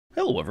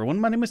Hello everyone,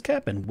 my name is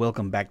Cap and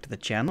welcome back to the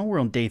channel. We're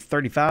on day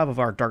 35 of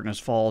our Darkness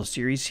Falls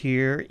series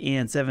here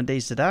in 7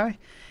 Days to Die,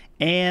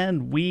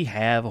 and we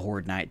have a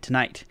Horde night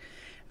tonight.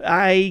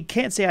 I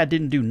can't say I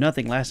didn't do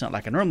nothing last night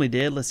like I normally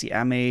did. Let's see,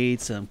 I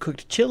made some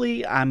cooked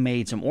chili, I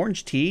made some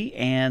orange tea,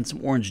 and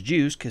some orange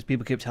juice because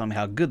people keep telling me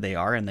how good they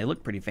are and they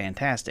look pretty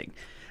fantastic.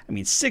 I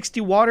mean,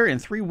 60 water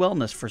and 3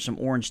 wellness for some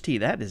orange tea.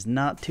 That is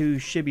not too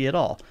shibby at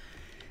all.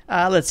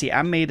 Let's see,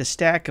 I made a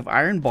stack of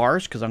iron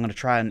bars because I'm going to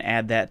try and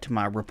add that to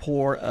my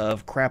rapport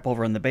of crap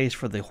over on the base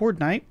for the Horde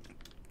night.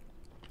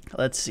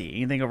 Let's see,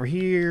 anything over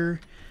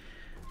here?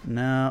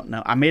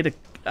 No.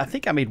 I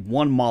think I made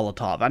one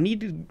Molotov. I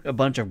needed a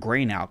bunch of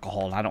grain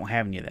alcohol and I don't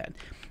have any of that.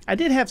 I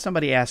did have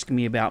somebody asking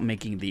me about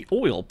making the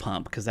oil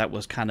pump because that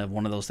was kind of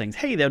one of those things.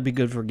 Hey, that would be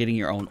good for getting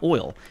your own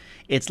oil.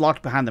 It's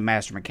locked behind the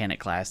Master Mechanic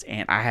class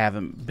and I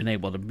haven't been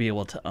able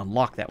to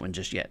unlock that one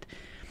just yet.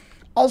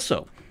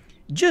 Also,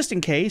 just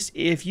in case,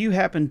 if you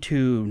happen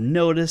to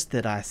notice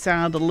that I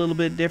sound a little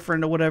bit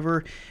different or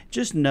whatever,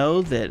 just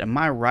know that in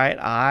my right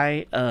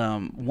eye,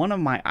 one of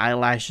my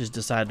eyelashes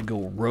decided to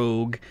go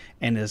rogue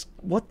and is,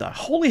 what the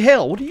holy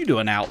hell, what are you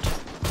doing out?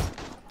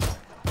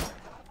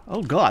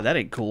 Oh god, that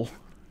ain't cool.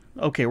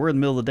 Okay, we're in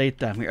the middle of the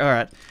daytime here.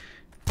 Alright.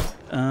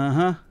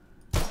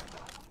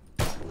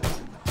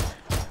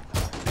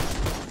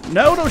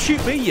 No, don't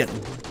shoot me, you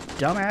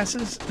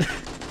dumbasses.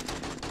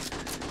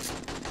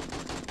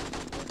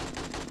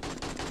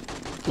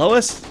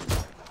 Lois,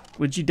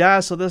 would you die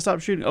so they'll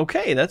stop shooting?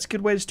 Okay, that's a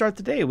good way to start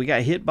the day. We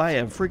got hit by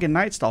a freaking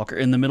Night Stalker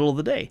in the middle of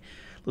the day.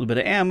 A little bit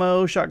of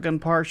ammo, shotgun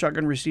part,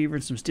 shotgun receiver,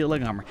 and some steel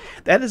leg armor.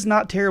 That is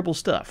not terrible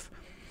stuff.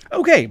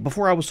 Okay,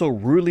 before I was so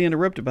rudely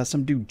interrupted by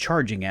some dude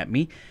charging at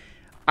me,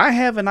 I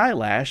have an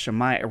eyelash in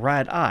my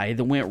right eye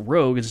that went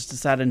rogue and is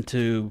deciding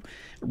to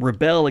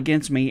rebel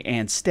against me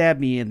and stab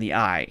me in the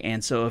eye.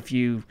 And so if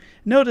you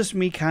notice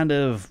me kind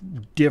of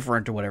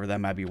different or whatever,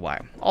 that might be why.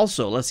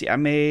 Also, let's see, I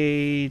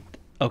made...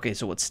 Okay,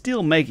 so it's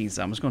still making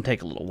some. It's going to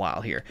take a little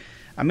while here.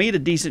 I made a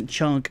decent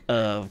chunk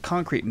of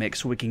concrete mix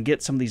so we can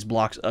get some of these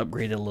blocks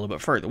upgraded a little bit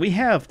further. We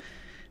have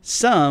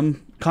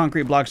some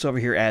concrete blocks over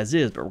here as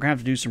is, but we're going to have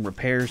to do some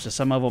repairs to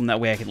some of them. That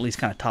way I can at least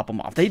kind of top them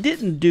off. They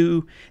didn't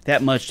do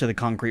that much to the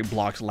concrete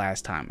blocks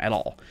last time at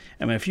all.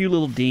 I mean, a few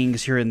little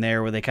dings here and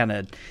there where they kind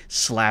of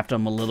slapped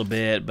them a little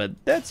bit, but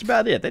that's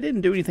about it. They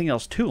didn't do anything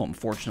else to them,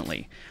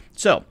 fortunately.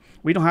 So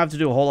we don't have to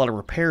do a whole lot of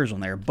repairs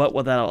on there, but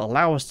what that'll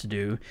allow us to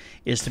do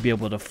is to be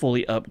able to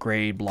fully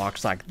upgrade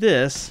blocks like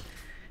this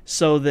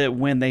so that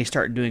when they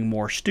start doing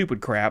more stupid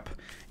crap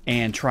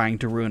and trying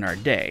to ruin our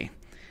day.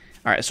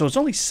 Alright, so it's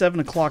only 7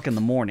 o'clock in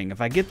the morning.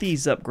 If I get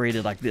these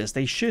upgraded like this,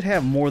 they should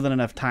have more than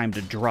enough time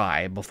to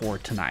dry before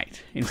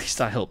tonight. At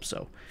least I hope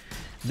so.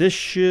 This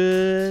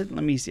should...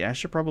 Let me see. I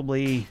should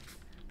probably...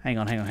 Hang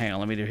on.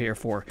 Let me do here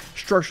for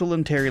structural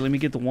integrity. Let me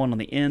get the one on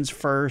the ends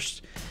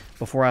first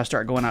before I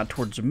start going out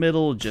towards the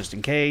middle, just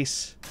in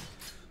case.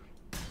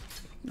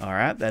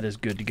 Alright, that is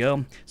good to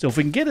go. So if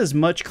we can get as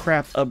much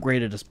crap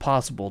upgraded as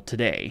possible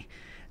today,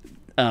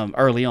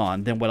 early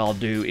on, then what I'll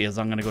do is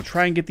I'm going to go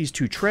try and get these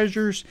 2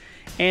 treasures,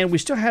 and we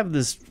still have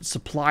this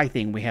supply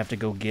thing we have to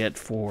go get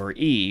for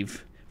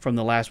Eve from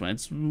the last one.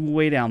 It's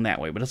way down that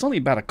way, but it's only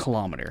about a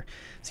kilometer.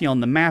 See,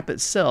 on the map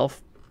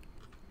itself,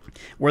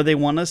 where they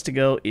want us to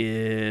go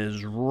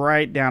is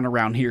right down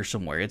around here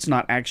somewhere. It's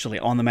not actually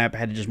on the map. I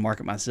had to just mark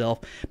it myself.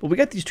 But we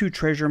got these 2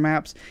 treasure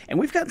maps, and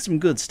we've got some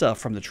good stuff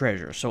from the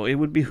treasure. So it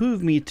would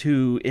behoove me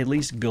to at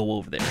least go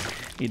over there.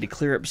 Need to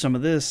clear up some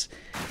of this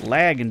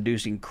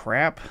lag-inducing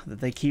crap that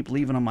they keep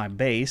leaving on my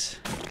base.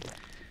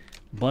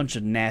 Bunch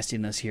of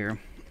nastiness here.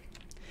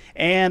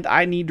 And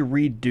I need to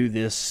redo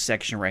this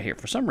section right here.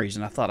 For some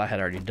reason, I thought I had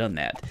already done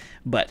that.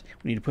 But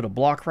we need to put a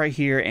block right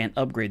here and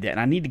upgrade that. And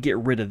I need to get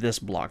rid of this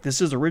block.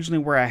 This is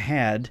originally where I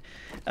had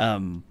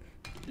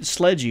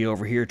Sledgy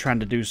over here trying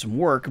to do some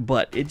work.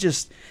 But it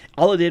just,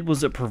 all it did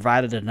was it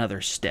provided another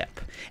step.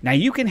 Now,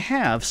 you can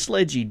have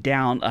Sledgy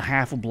down a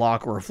half a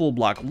block or a full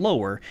block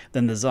lower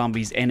than the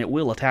zombies, and it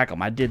will attack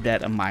them. I did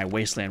that in my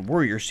Wasteland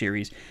Warrior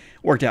series.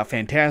 Worked out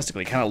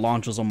fantastically. Kind of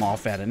launches them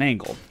off at an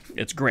angle.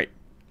 It's great.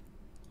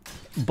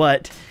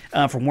 But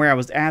from where I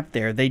was at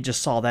there, they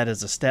just saw that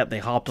as a step. They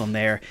hopped on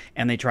there,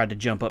 and they tried to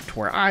jump up to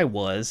where I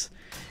was.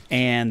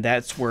 And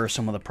that's where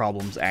some of the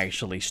problems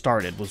actually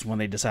started, was when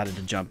they decided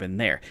to jump in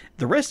there.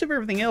 The rest of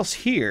everything else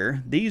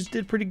here, these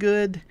did pretty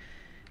good.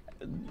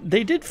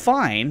 They did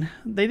fine.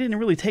 They didn't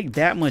really take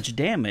that much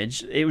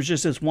damage. It was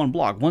just this one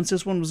block. Once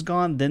this one was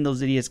gone, then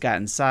those idiots got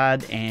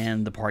inside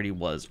and the party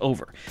was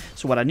over.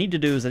 So what I need to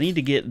do is I need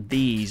to get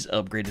these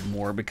upgraded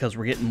more because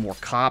we're getting more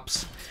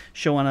cops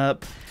showing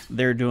up.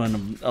 They're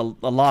doing a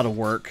lot of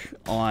work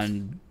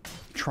on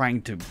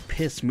trying to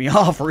piss me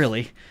off,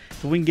 really.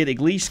 So we can get at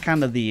least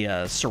kind of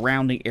the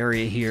surrounding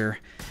area here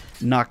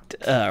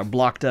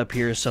blocked up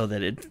here so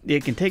that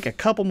it can take a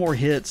couple more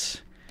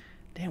hits.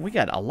 Damn, we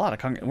got a lot of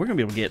concrete. We're going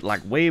to be able to get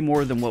like way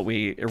more than what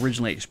we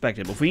originally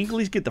expected. But if we can at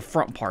least get the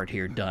front part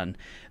here done,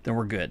 then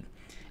we're good.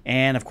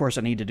 And of course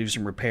I need to do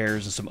some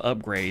repairs and some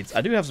upgrades.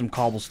 I do have some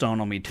cobblestone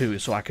on me too,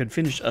 so I could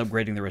finish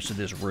upgrading the rest of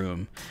this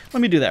room.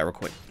 Let me do that real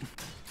quick.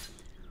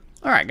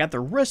 All right, got the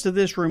rest of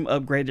this room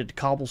upgraded to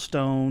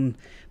cobblestone,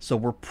 so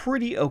we're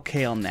pretty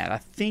okay on that. I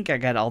think I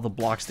got all the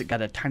blocks that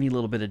got a tiny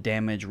little bit of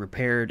damage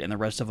repaired, and the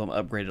rest of them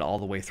upgraded all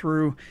the way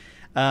through.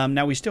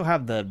 Now we still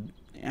have the...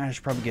 I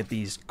should probably get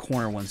these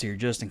corner ones here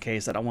just in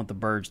case. I don't want the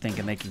birds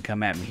thinking they can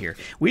come at me here.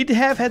 We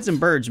have had some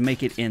birds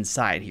make it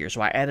inside here,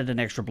 so I added an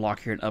extra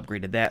block here and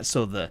upgraded that,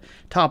 so the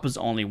top is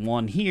only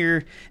one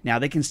here. Now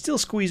they can still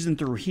squeeze in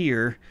through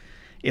here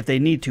if they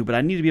need to, but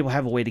I need to be able to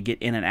have a way to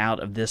get in and out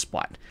of this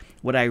spot.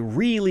 What I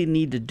really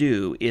need to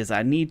do is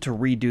I need to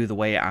redo the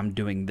way I'm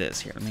doing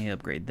this here. Let me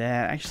upgrade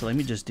that. Actually, let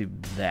me just do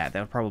that. That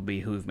would probably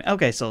behoove me.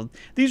 Okay, so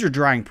these are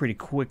drying pretty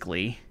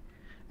quickly.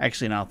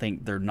 Actually, no, I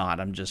think they're not.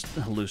 I'm just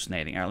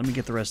hallucinating. All right, let me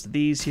get the rest of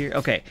these here.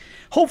 Okay,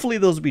 hopefully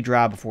those will be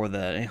dry before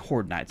the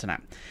Horde night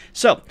tonight.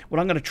 So what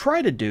I'm going to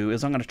try to do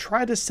is I'm going to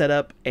try to set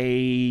up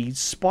a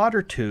spot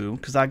or two,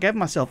 because I gave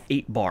myself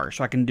 8 bars,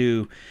 so I can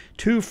do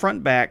 2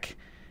 front, back,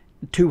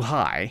 2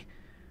 high,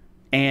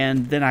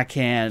 and then I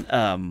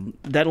can,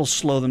 that'll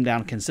slow them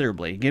down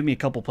considerably. Give me a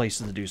couple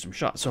places to do some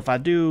shots. So if I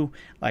do,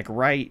 like,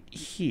 right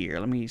here,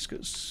 let me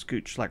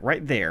scooch, like,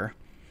 right there,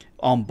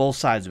 on both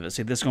sides of it.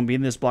 See, this is going to be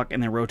in this block,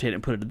 and then rotate it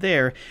and put it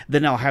there.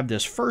 Then I'll have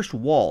this first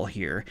wall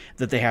here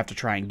that they have to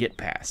try and get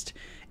past.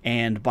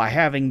 And by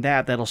having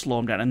that, that'll slow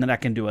them down. And then I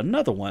can do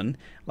another one,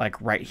 like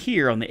right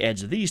here on the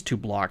edge of these 2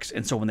 blocks.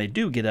 And so when they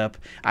do get up,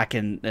 I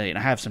can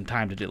have some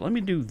time to do it. Let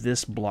me do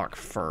this block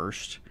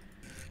first.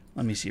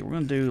 Let me see. We're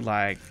going to do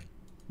like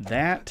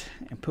that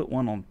and put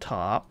one on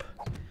top.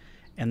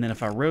 And then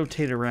if I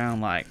rotate around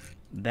like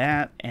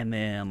that and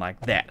then like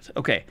that.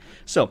 Okay,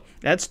 so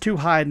that's 2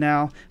 high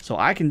now, so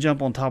I can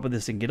jump on top of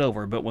this and get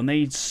over. But when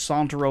they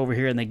saunter over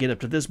here and they get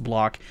up to this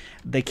block,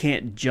 they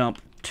can't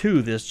jump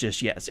to this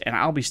just yet. And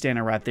I'll be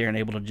standing right there and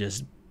able to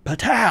just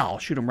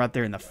patow, shoot them right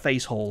there in the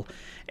face hole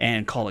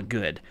and call it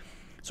good.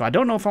 So I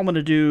don't know if I'm going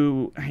to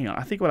do, hang on,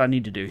 I think what I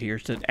need to do here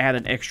is to add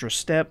an extra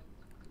step,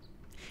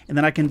 and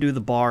then I can do the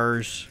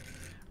bars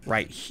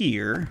right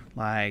here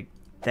like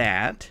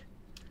that.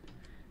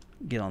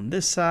 Get on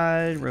this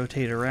side,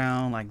 rotate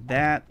around like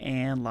that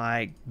and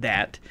like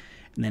that,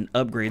 and then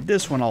upgrade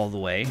this one all the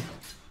way.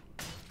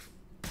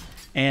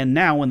 And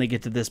now when they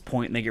get to this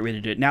point and they get ready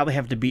to do it, now they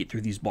have to beat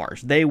through these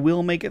bars. They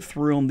will make it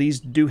through them. These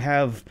do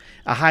have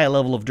a high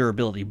level of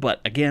durability,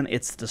 but again,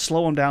 it's to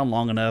slow them down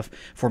long enough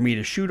for me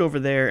to shoot over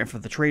there and for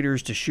the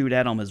traders to shoot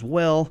at them as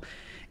well.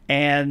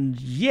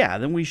 And yeah,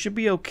 then we should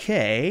be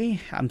okay.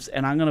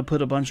 And I'm going to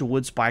put a bunch of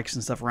wood spikes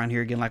and stuff around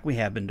here again like we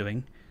have been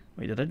doing.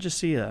 Wait, did I just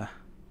see a...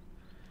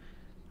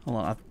 Hold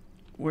on.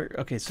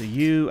 Okay, so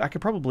I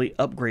could probably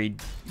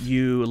upgrade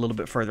you a little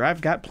bit further.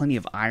 I've got plenty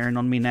of iron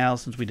on me now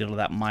since we did all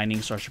that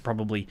mining, so I should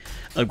probably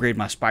upgrade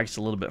my spikes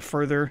a little bit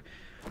further.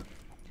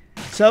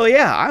 So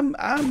yeah, I'm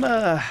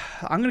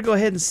gonna go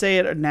ahead and say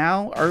it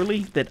now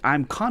early that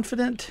I'm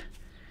confident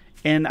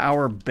in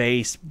our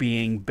base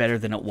being better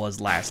than it was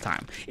last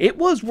time. It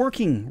was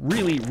working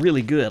really,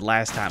 really good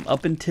last time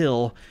up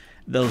until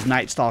those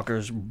Night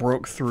Stalkers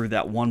broke through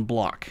that one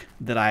block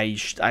that I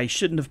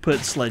shouldn't have put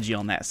Sledgy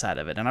on that side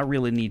of it. And I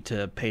really need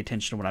to pay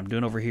attention to what I'm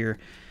doing over here.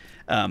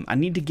 I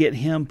need to get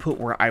him put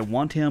where I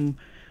want him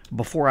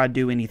before I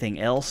do anything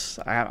else.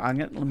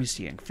 Let me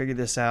see. I can figure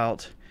this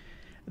out.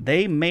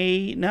 They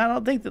may... No, I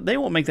don't think that they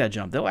won't make that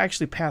jump. They'll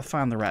actually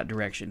pathfind the right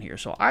direction here.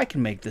 So I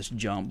can make this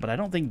jump, but I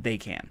don't think they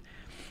can.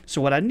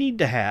 So what I need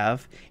to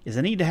have is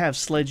I need to have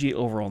Sledgy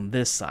over on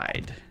this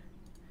side.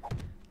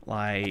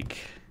 Like...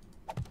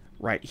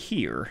 right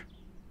here,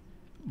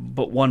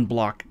 but one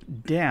block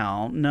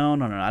down. No,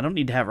 I don't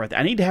need to have it right there.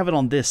 I need to have it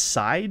on this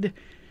side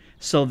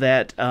so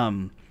that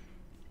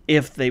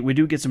if we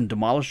do get some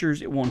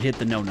demolishers, it won't hit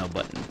the no-no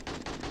button.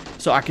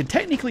 So I could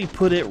technically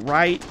put it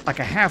right, like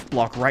a half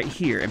block right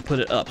here and put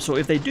it up. So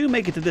if they do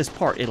make it to this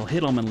part, it'll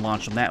hit them and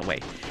launch them that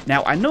way.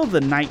 Now, I know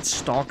the Night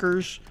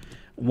Stalkers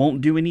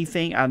won't do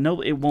anything. I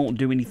know it won't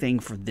do anything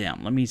for them.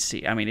 Let me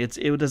see. I mean, it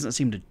doesn't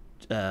seem to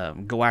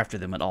go after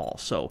them at all.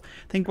 So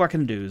I think what I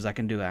can do is I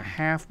can do a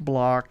half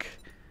block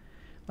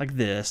like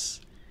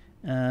this.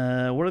 What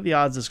are the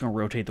odds it's going to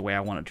rotate the way I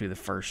want it to the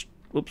first?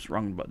 Whoops,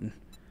 wrong button.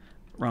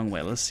 Wrong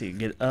way. Let's see.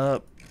 Get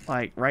up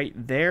like right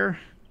there.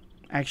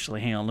 Actually,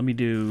 hang on. Let me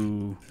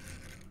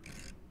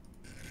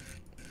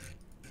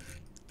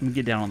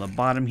get down on the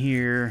bottom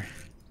here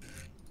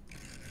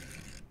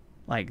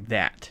like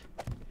that.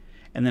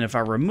 And then if I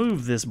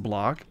remove this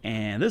block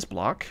and this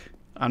block,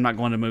 I'm not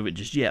going to move it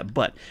just yet,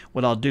 but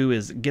what I'll do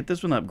is get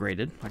this one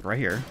upgraded, like right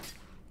here.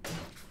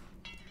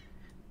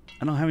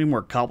 I don't have any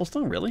more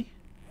cobblestone, really?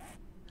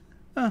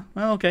 Oh,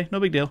 well, okay, no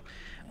big deal.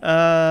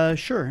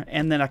 Sure,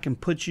 and then I can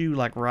put you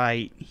like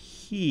right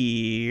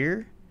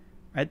here,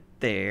 right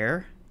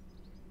there,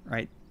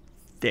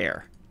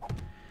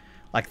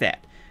 like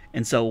that.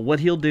 And so what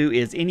he'll do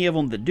is any of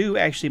them that do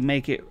actually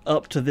make it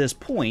up to this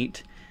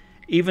point,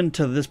 even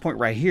to this point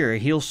right here,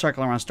 he'll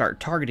circle around, start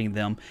targeting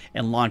them,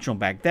 and launch them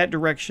back that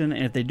direction.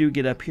 And if they do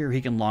get up here,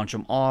 he can launch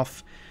them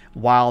off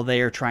while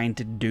they are trying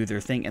to do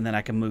their thing, and then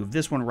I can move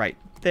this one right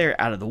there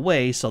out of the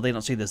way so they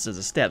don't see this as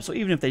a step. So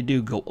even if they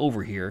do go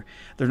over here,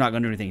 they're not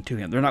going to do anything to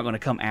him. They're not going to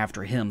come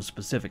after him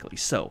specifically.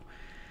 So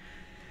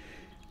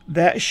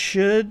that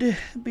should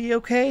be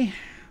okay.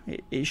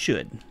 It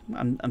should.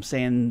 I'm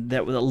saying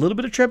that with a little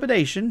bit of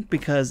trepidation,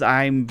 because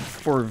I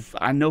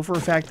know for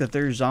a fact that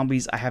there's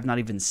zombies I have not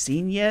even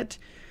seen yet,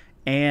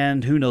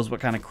 and who knows what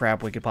kind of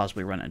crap we could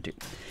possibly run into.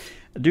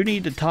 I do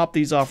need to top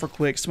these off real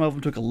quick. Some of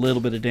them took a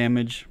little bit of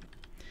damage.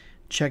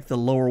 Check the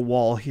lower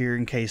wall here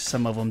in case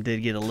some of them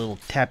did get a little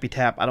tappy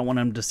tap. I don't want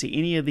them to see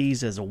any of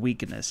these as a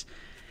weakness.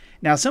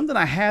 Now, something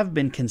I have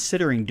been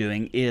considering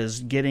doing is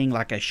getting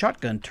like a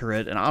shotgun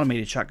turret, an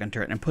automated shotgun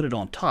turret, and put it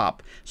on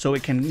top so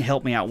it can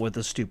help me out with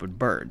the stupid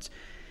birds.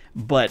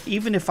 But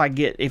even if I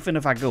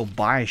go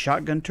buy a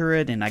shotgun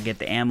turret and I get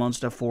the ammo and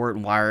stuff for it,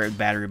 and wire it,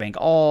 battery bank,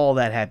 all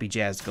that happy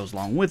jazz goes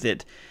along with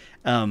it.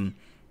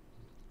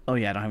 Oh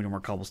yeah, I don't have any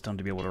more cobblestone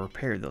to be able to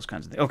repair those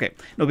kinds of things. Okay,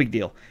 no big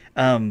deal.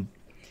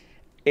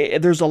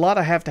 There's a lot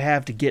I have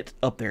to get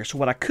up there. So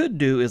what I could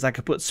do is I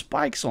could put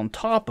spikes on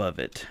top of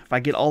it. If I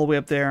get all the way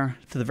up there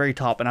to the very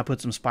top and I put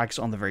some spikes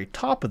on the very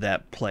top of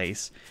that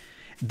place,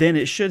 then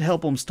it should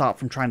help them stop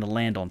from trying to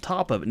land on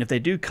top of it. And if they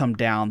do come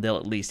down, they'll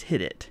at least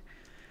hit it.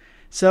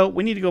 So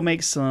we need to go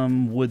make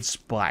some wood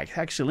spikes.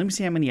 Actually, let me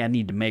see how many I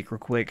need to make real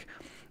quick.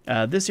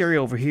 This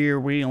area over here,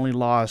 we only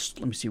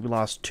lost, let me see, we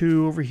lost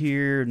 2 over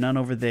here, none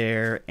over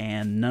there,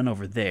 and none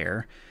over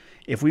there.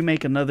 If we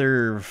make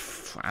another,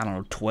 I don't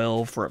know,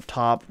 12 for up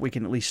top, we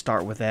can at least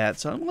start with that.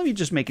 So let me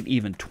just make it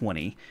even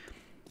 20.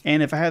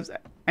 And if I have,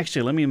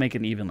 actually, let me make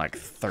it even like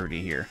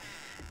 30 here.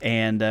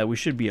 And we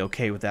should be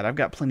okay with that. I've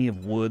got plenty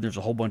of wood. There's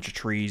a whole bunch of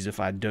trees if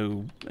I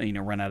do,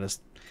 run out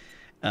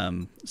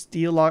of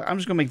steel log. I'm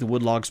just going to make the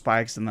wood log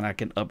spikes, and then I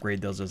can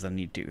upgrade those as I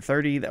need to.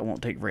 30, that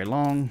won't take very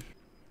long.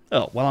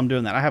 Oh, while I'm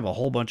doing that, I have a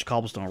whole bunch of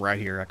cobblestone right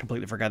here. I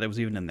completely forgot it was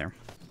even in there.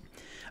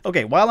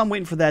 Okay, while I'm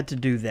waiting for that to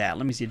do that,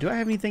 let me see. Do I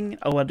have anything?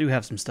 Oh, I do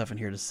have some stuff in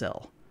here to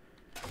sell.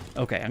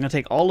 Okay, I'm going to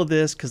take all of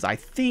this because I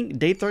think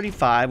day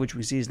 35, which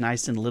we see is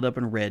nice and lit up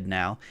in red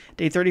now.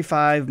 Day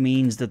 35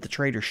 means that the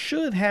trader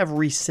should have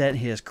reset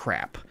his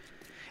crap.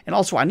 And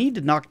also, I need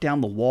to knock down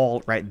the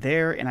wall right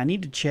there, and I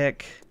need to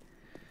check.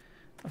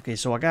 Okay,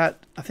 so I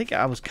think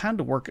I was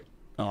kind of working.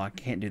 Oh, I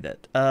can't do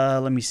that.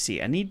 Let me see.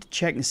 I need to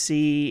check and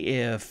see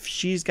if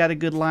she's got a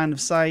good line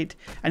of sight.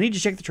 I need to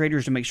check the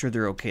traders to make sure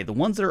they're okay. The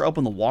ones that are up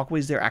on the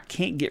walkways there, I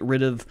can't get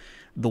rid of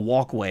the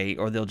walkway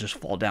or they'll just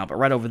fall down. But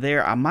right over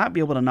there, I might be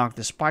able to knock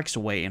the spikes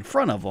away in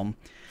front of them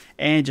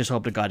and just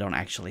hope to God I don't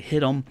actually hit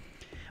them.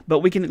 But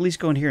we can at least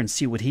go in here and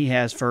see what he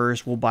has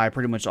first. We'll buy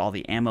pretty much all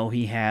the ammo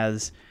he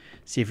has.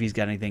 See if he's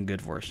got anything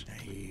good for us.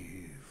 Are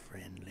you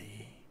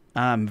friendly?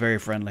 I'm very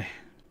friendly.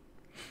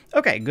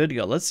 Okay, good to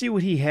go. Let's see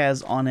what he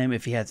has on him,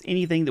 if he has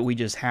anything that we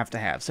just have to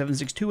have.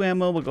 7.62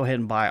 ammo, we'll go ahead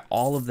and buy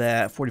all of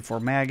that. 44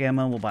 mag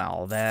ammo, we'll buy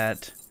all of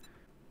that.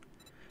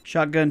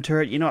 Shotgun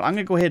turret, you know what, I'm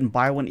going to go ahead and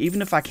buy one,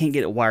 even if I can't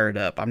get it wired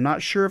up. I'm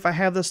not sure if I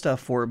have the stuff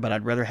for it, but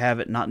I'd rather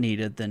have it not need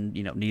it than,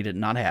 need it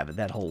and not have it,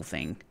 that whole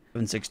thing.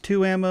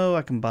 7.62 ammo,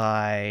 I can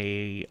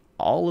buy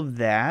all of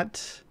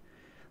that.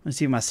 Let's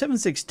see, my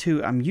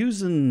 7.62, I'm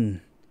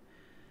using...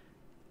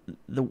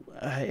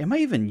 am I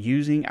even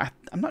using,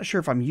 I'm not sure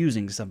if I'm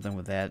using something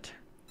with that.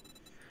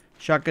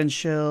 Shotgun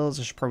shells,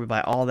 I should probably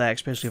buy all that,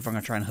 especially if I'm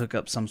going to try and hook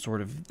up some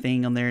sort of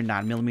thing on there.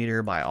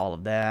 9mm, buy all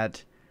of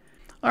that.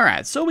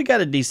 Alright, so we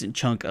got a decent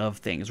chunk of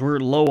things. We're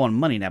low on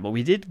money now, but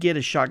we did get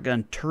a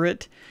shotgun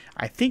turret.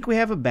 I think we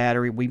have a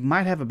battery. We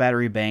might have a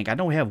battery bank. I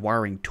know we have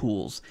wiring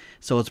tools.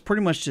 So it's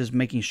pretty much just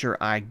making sure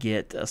I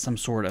get some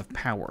sort of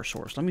power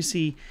source. Let me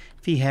see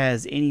if he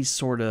has any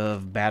sort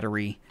of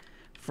battery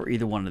for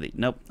either one of these.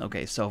 Nope.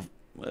 Okay, so,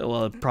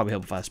 well, it'd probably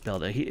help if I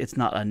spelled it. It's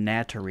not a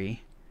nattery.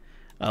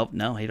 Oh,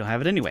 no, he don't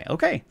have it anyway.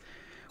 Okay.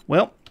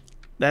 Well,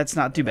 that's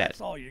not too bad.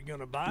 That's all you're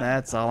gonna buy?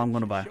 That's all I'm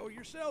going to buy. Show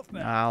yourself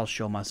now. I'll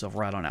show myself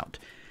right on out.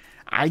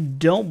 I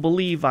don't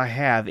believe I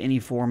have any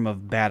form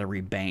of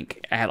battery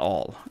bank at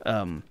all.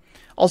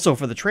 Also,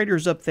 for the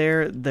traders up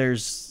there,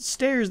 there's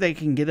stairs they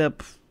can get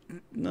up.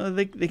 No,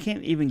 they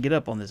can't even get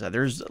up on this side.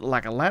 There's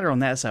like a ladder on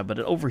that side, but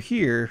over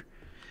here,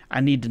 I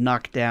need to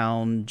knock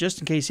down, just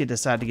in case you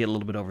decide to get a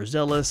little bit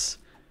overzealous.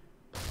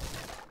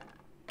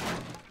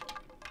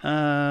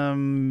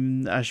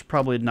 I should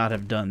probably not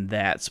have done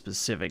that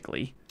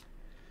specifically.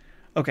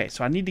 Okay,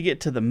 so I need to get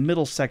to the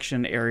middle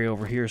section area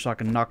over here so I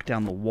can knock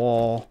down the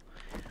wall.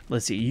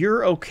 Let's see,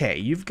 you're okay.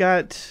 You've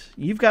got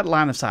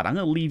line of sight. I'm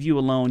going to leave you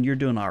alone. You're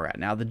doing all right.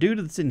 Now, the dude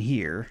that's in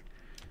here,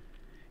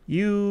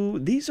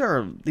 these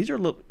are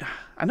little,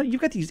 I know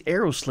you've got these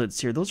arrow slits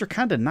here. Those are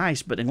kind of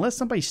nice, but unless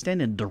somebody's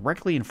standing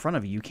directly in front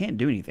of you, you can't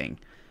do anything.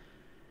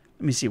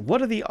 Let me see.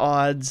 What are the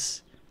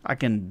odds I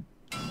can,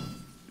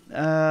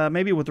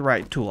 maybe with the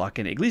right tool, I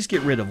can at least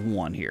get rid of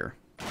one here.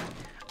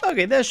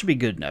 Okay, that should be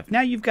good enough.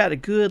 Now you've got a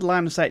good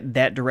line of sight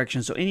that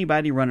direction, so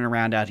anybody running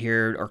around out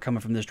here or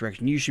coming from this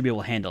direction, you should be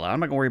able to handle it.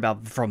 I'm not going to worry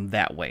about from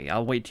that way.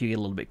 I'll wait till you get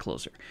a little bit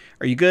closer.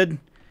 Are you good?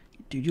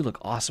 Dude, you look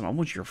awesome. I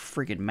want your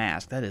freaking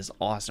mask. That is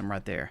awesome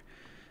right there.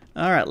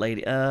 All right,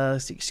 lady.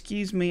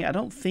 Excuse me. I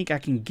don't think I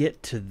can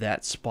get to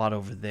that spot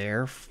over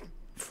there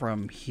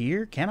from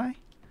here. Can I?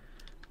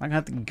 I'm gonna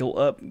have to go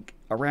up,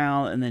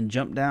 around, and then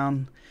jump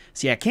down.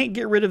 See, I can't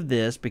get rid of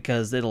this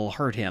because it'll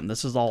hurt him.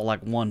 This is all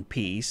like one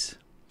piece.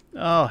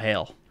 Oh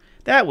hell,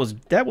 that was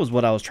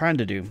what I was trying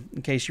to do.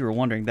 In case you were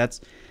wondering,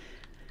 that's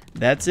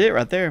it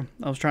right there.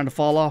 I was trying to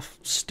fall off.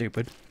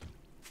 Stupid.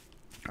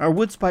 Our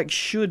wood spike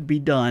should be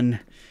done.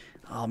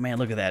 Oh man,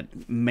 look at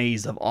that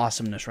maze of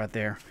awesomeness right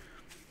there.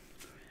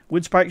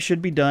 Wood spikes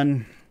should be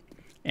done,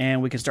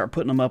 and we can start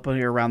putting them up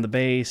here around the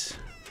base.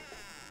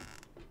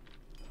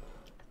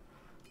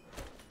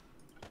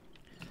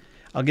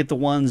 I'll get the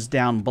ones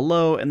down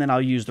below, and then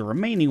I'll use the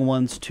remaining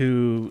ones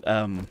to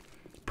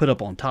put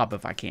up on top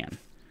if I can.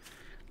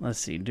 Let's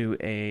see, do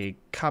a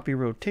copy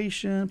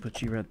rotation,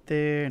 put you right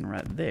there and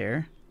right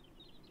there.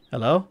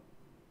 Hello?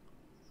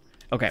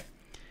 Okay.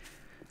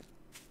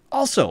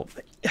 Also,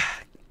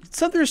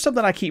 there's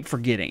something I keep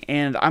forgetting,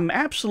 and I'm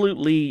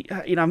absolutely,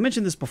 I've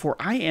mentioned this before,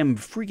 I am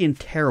freaking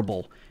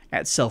terrible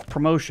at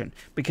self-promotion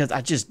because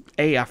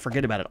I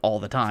forget about it all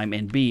the time,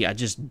 and B, I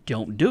just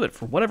don't do it.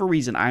 For whatever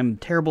reason, I'm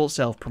terrible at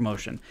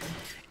self-promotion.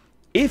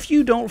 If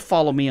you don't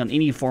follow me on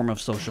any form of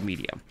social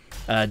media,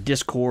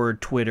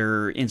 Discord,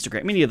 Twitter,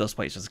 Instagram, any of those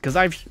places, because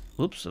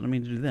oops, I didn't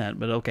mean to do that,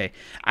 but okay.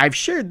 I've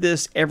shared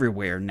this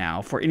everywhere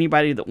now. For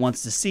anybody that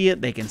wants to see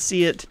it, they can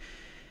see it.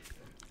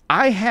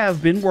 I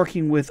have been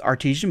working with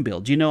Artesian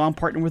Builds. I'm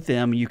partnering with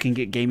them. You can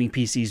get gaming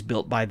PCs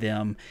built by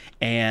them,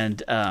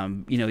 and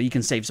you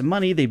can save some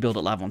money. They build it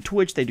live on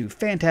Twitch. They do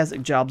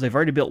fantastic jobs. They've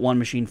already built one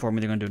machine for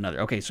me. They're going to do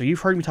another. Okay, so you've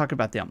heard me talk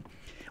about them.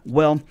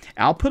 Well,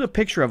 I'll put a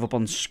picture of it up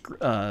on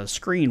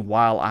screen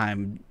while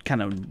I'm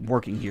kind of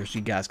working here so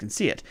you guys can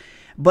see it.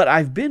 But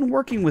I've been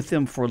working with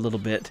them for a little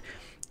bit,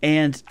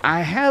 and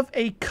I have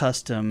a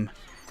custom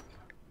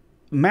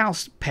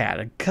mouse pad,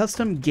 a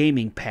custom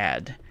gaming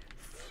pad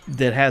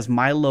that has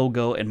my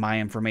logo and my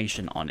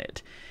information on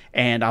it.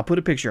 And I'll put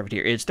a picture of it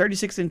here. It's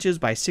 36 inches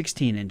by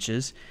 16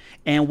 inches.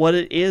 And what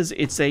it is,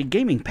 it's a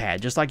gaming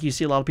pad, just like you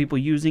see a lot of people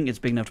using. It's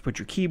big enough to put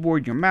your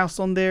keyboard, your mouse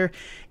on there.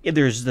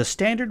 There's the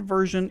standard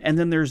version, and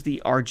then there's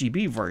the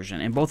RGB version.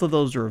 And both of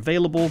those are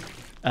available.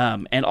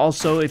 And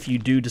also, if you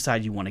do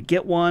decide you want to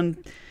get one,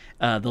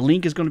 the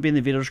link is going to be in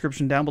the video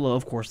description down below,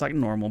 of course, like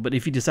normal. But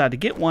if you decide to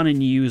get one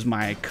and you use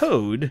my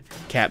code,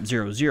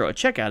 CAP00, at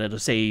checkout, it'll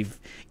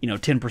save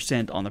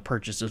 10% on the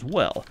purchase as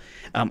well.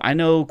 I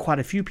know quite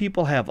a few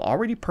people have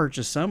already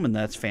purchased some, and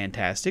that's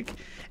fantastic.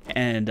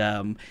 And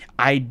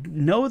I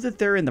know that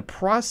they're in the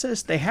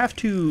process. They have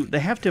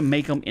to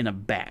make them in a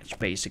batch,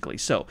 basically.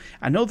 So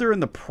I know they're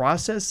in the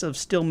process of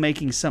still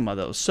making some of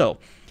those. So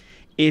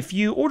if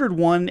you ordered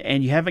one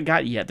and you haven't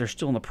got it yet, they're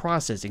still in the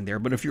processing there.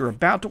 But if you're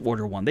about to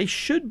order one, they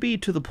should be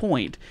to the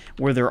point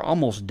where they're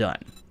almouse done,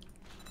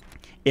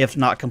 if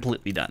not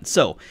completely done.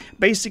 So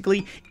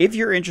basically, if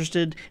you're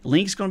interested,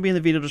 link's going to be in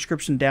the video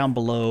description down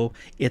below.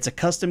 It's a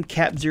custom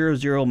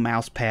CAP00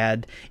 mouse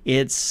pad.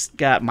 It's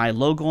got my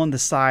logo on the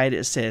side.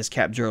 It says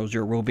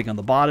CAP00 real big on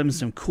the bottom.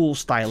 Some cool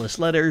stylish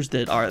letters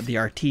that are the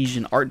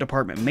Artesian art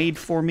department made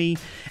for me.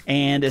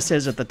 And it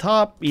says at the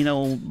top,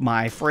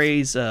 my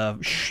phrase,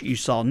 shh, you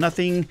saw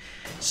nothing.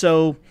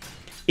 So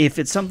if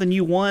it's something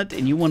you want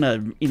and you want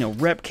to,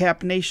 rep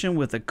Cap Nation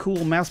with a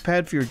cool mouse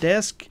pad for your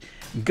desk,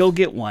 go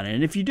get one.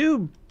 And if you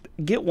do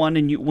get one,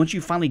 and once you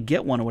finally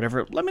get one or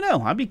whatever, let me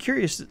know. I'd be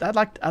curious. I'd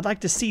like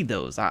to see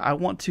those. I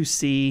want to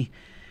see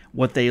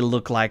what they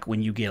look like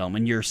when you get them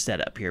and your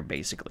setup here,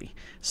 basically.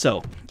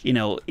 So,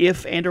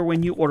 if and or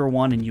when you order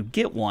one and you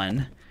get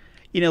one,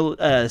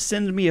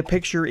 send me a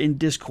picture in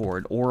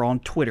Discord or on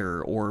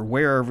Twitter or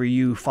wherever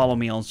you follow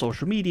me on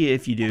social media.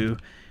 If you do,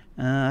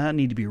 I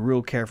need to be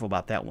real careful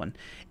about that one.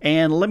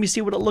 And let me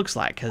see what it looks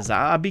like, because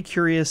I'd be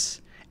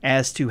curious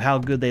as to how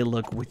good they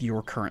look with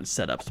your current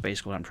setups,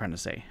 basically what I'm trying to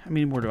say. I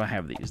mean, where do I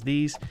have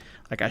these?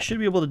 Like, I should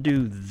be able to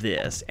do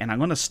this, and I'm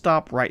going to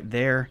stop right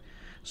there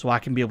so I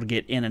can be able to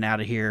get in and out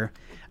of here.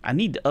 I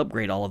need to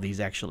upgrade all of these,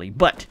 actually.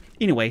 But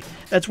anyway,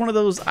 that's one of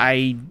those.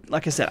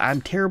 Like I said,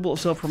 I'm terrible at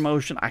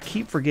self-promotion. I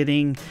keep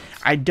forgetting.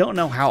 I don't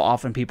know how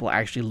often people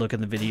actually look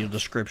in the video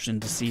description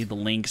to see the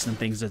links and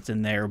things that's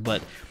in there,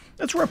 but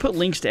that's where I put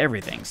links to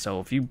everything. So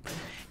if you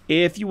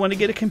want to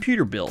get a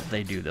computer built,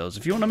 they do those.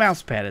 If you want a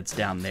mouse pad, it's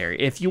down there.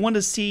 If you want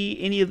to see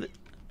any of the...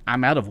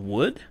 I'm out of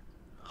wood?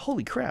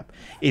 Holy crap.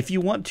 If you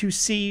want to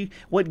see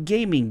what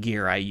gaming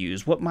gear I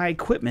use, what my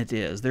equipment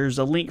is, there's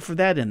a link for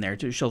that in there.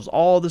 It shows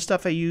all the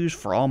stuff I use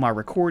for all my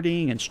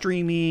recording and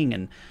streaming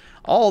and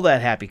all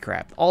that happy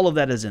crap. All of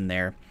that is in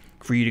there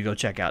for you to go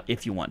check out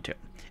if you want to.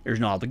 There's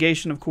no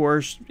obligation, of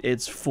course.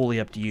 It's fully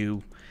up to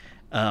you.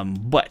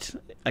 But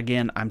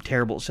again, I'm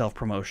terrible at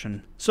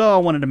self-promotion, so I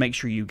wanted to make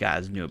sure you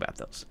guys knew about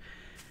those.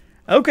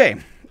 Okay,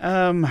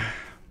 I'm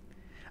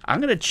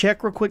going to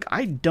check real quick.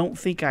 I don't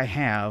think I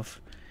have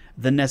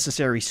the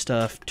necessary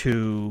stuff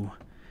to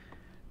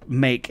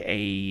make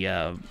a,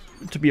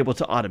 to be able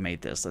to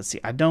automate this. Let's see,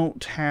 I do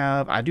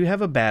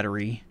have a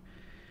battery,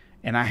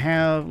 and I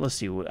have, let's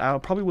see, I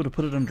probably would have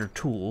put it under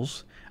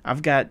tools.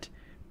 I've got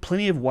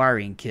plenty of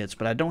wiring kits,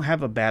 but I don't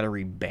have a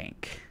battery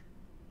bank.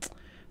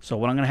 So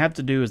what I'm going to have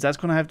to do is that's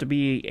going to have to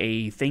be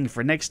a thing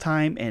for next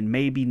time, and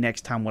maybe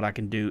next time what I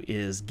can do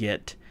is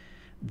get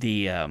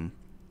the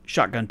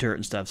shotgun turret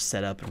and stuff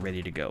set up and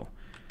ready to go.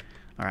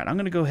 All right, I'm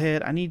going to go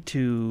ahead. I need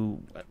to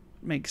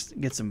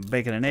get some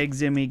bacon and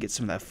eggs in me, get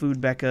some of that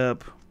food back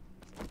up.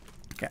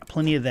 Got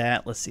plenty of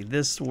that. Let's see,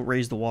 this will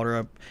raise the water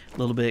up a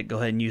little bit. Go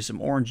ahead and use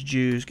some orange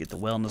juice, get the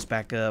wellness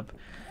back up.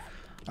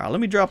 All right,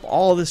 let me drop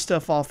all of this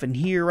stuff off in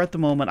here. At the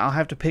moment, I'll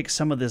have to pick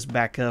some of this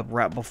back up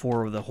right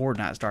before the Horde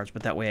night starts,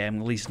 but that way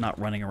I'm at least not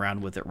running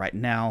around with it right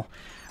now.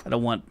 I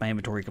don't want my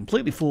inventory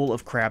completely full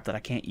of crap that I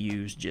can't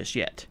use just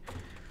yet.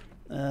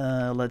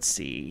 Let's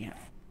see.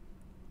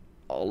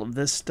 All of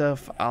this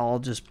stuff I'll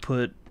just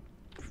put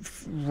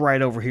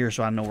right over here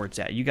so I know where it's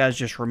at. You guys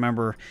just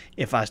remember,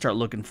 if I start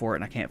looking for it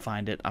and I can't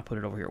find it, I'll put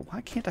it over here.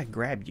 Why can't I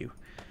grab you?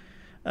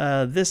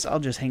 This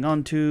I'll just hang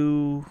on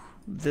to.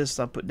 This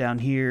I'll put down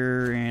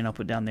here, and I'll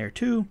put down there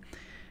too.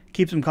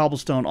 Keep some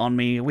cobblestone on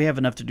me. We have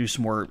enough to do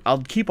some more.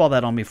 I'll keep all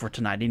that on me for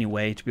tonight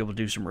anyway, to be able to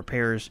do some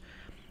repairs.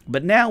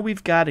 But now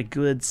we've got a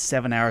good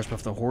 7 hours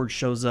before the Horde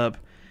shows up,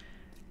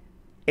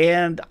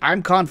 and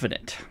I'm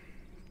confident.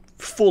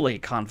 Fully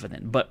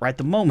confident. But right at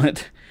the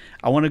moment,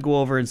 I want to go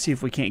over and see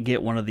if we can't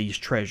get one of these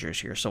treasures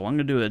here. So I'm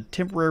going to do a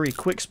temporary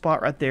quick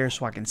spot right there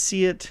so I can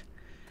see it.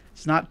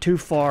 It's not too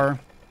far.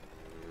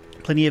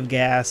 Plenty of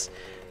gas.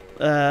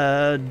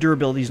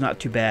 Durability is not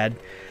too bad.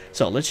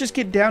 So let's just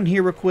get down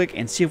here real quick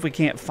and see if we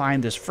can't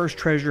find this first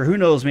treasure. Who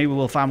knows, maybe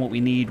we'll find what we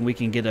need and we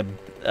can get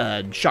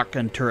a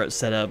shotgun turret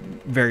set up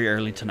very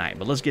early tonight.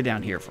 But let's get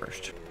down here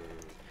first.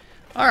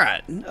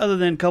 Alright, other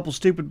than a couple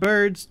stupid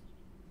birds,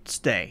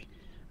 stay.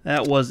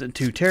 That wasn't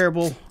too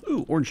terrible.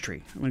 Ooh, orange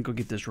tree. I'm going to go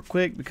get this real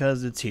quick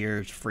because it's here.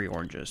 It's free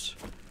oranges.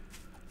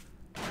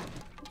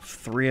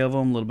 3 of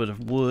them, a little bit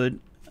of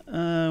wood.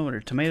 What are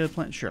tomato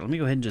plants? Sure, let me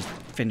go ahead and just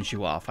finish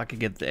you off. I could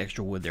get the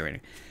extra wood there.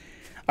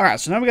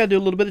 Alright, so now we got to do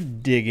a little bit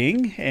of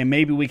digging, and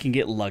maybe we can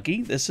get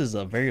lucky. This is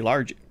a very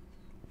large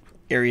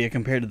area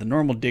compared to the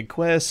normal dig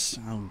quests.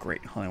 Oh,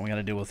 great. Hold on, we got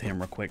to deal with him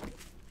real quick.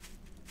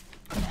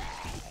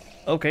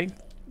 Okay,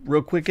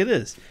 real quick it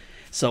is.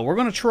 So we're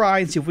going to try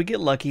and see if we get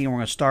lucky, and we're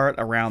going to start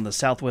around the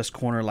southwest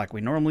corner like we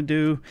normally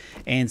do,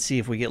 and see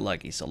if we get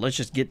lucky. So let's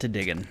just get to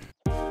digging.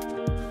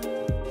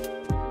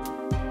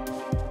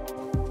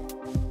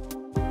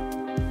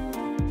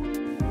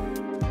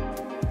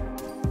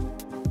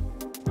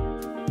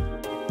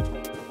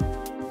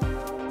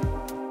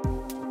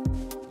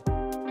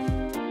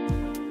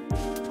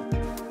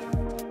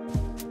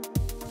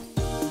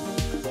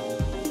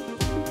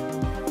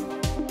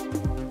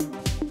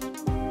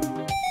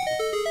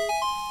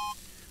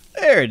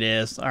 There it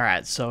is.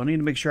 Alright, so I need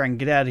to make sure I can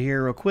get out of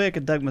here real quick. I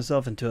dug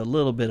myself into a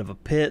little bit of a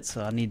pit,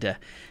 so I need to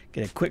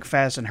get a quick,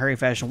 fast, and hurry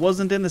fashion. It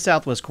wasn't in the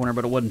southwest corner,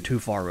 but it wasn't too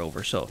far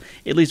over. So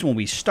at least when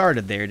we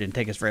started there, it didn't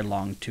take us very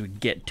long to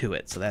get to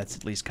it. So that's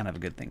at least kind of a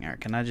good thing.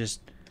 Alright, can I just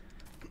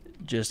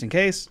in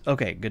case?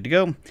 Okay, good to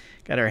go.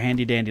 Got our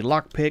handy-dandy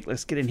lockpick.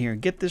 Let's get in here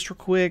and get this real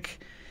quick.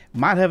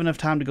 Might have enough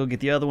time to go get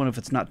the other one if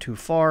it's not too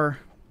far.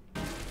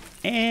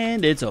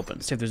 And it's open.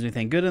 See if there's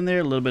anything good in there.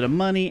 A little bit of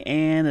money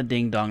and a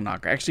ding-dong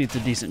knocker. Actually, it's a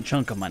decent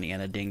chunk of money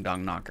and a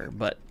ding-dong knocker.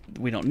 But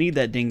we don't need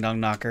that ding-dong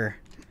knocker.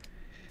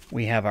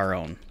 We have our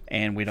own.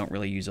 And we don't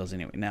really use those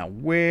anyway. Now,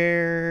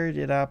 where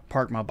did I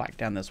park my bike?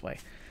 Down this way.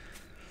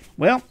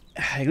 Well,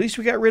 at least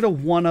we got rid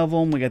of one of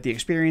them. We got the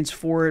experience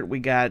for it. We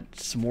got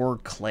some more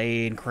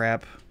clay and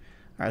crap.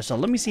 Alright, so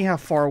let me see how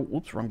far...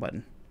 Whoops, wrong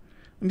button.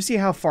 Let me see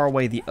how far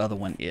away the other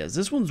one is.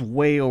 This one's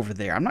way over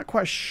there. I'm not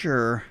quite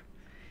sure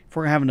if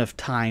we're going to have enough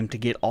time to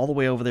get all the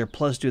way over there,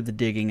 plus do the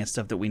digging and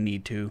stuff that we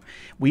need to.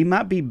 We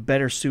might be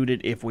better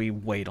suited if we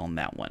wait on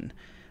that one.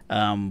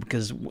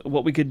 Because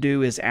what we could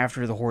do is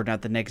after the Horde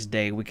night the next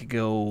day, we could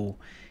go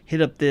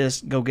hit up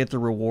this, go get the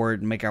reward,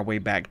 and make our way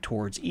back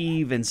towards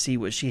Eve and see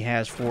what she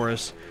has for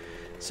us.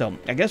 So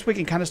I guess we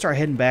can kind of start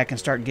heading back and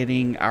start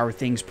getting our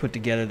things put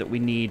together that we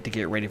need to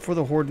get ready for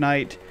the Horde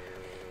night.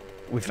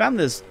 We found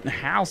this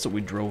house that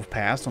we drove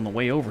past on the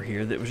way over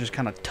here that was just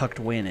kind of tucked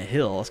away in a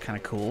hill. That's kind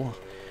of cool.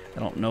 I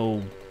don't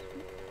know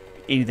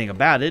anything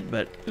about it,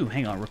 but... Ooh,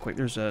 hang on real quick.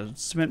 There's a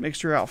cement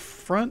mixture out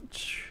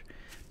front.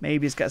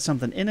 Maybe it's got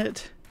something in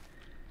it.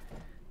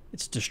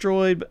 It's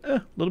destroyed, but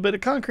a little bit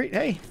of concrete.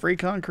 Hey, free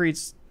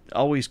concrete's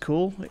always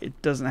cool.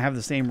 It doesn't have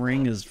the same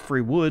ring as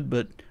free wood,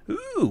 but...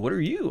 Ooh, what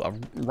are you? A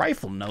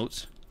rifle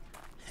notes.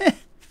 Heh.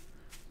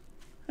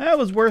 That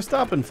was worth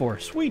stopping for.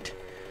 Sweet.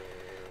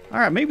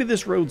 Alright, maybe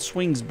this road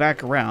swings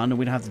back around and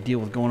we don't have to deal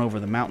with going over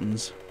the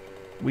mountains.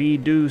 We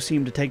do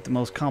seem to take the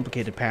most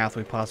complicated path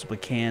we possibly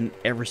can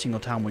every single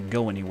time we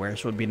go anywhere,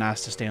 so it'd be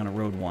nice to stay on a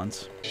road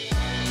once.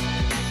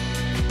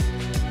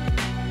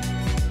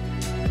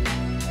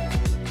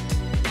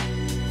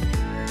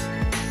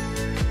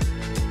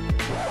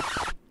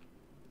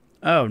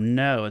 Oh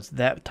no, it's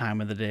that time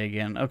of the day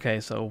again.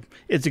 Okay, so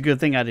it's a good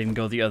thing I didn't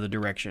go the other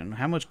direction.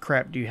 How much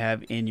crap do you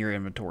have in your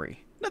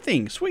inventory?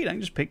 Nothing. Sweet, I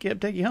can just pick you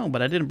up, take you home,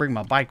 but I didn't bring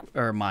my bike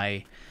or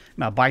my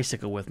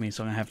bicycle with me,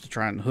 so I'm gonna have to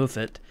try and hoof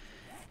it.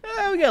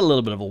 We got a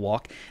little bit of a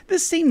walk.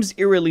 This seems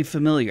eerily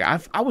familiar.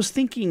 I was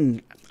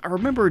thinking, I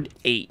remembered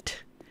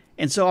 8.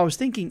 And so I was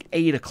thinking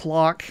 8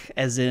 o'clock,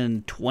 as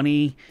in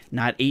 20,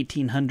 not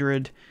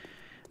 1800.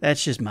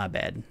 That's just my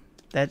bad.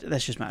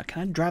 That's just my...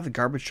 Can I drive the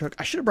garbage truck?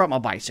 I should have brought my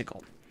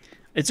bicycle.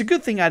 It's a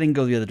good thing I didn't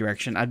go the other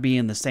direction. I'd be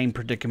in the same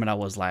predicament I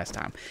was last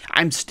time.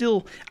 I'm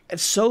still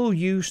so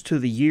used to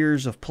the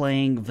years of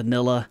playing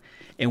vanilla,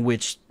 in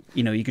which,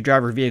 you know, you could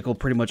drive your vehicle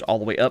pretty much all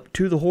the way up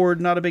to the Horde,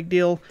 not a big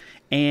deal.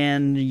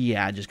 And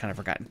yeah, I just kind of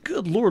forgot.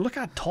 Good Lord, look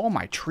how tall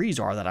my trees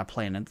are that I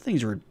planted.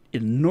 Things are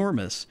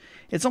enormous.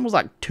 It's almost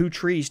like 2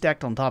 trees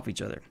stacked on top of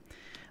each other.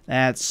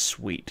 That's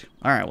sweet.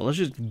 All right, well, let's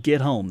just get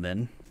home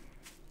then.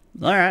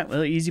 All right,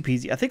 well, easy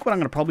peasy. I think what I'm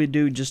going to probably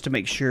do, just to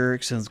make sure,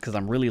 because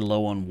I'm really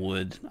low on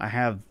wood, I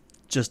have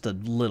just a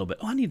little bit.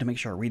 Oh, I need to make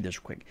sure I read this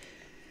real quick.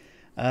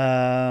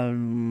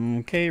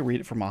 Okay, read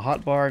it from my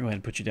hotbar. Go ahead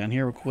and put you down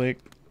here real quick.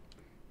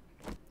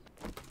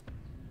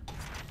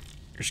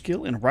 Your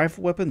skill in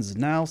rifle weapons is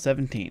now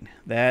 17.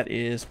 That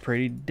is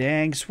pretty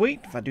dang sweet,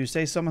 if I do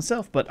say so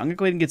myself. But I'm going to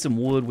go ahead and get some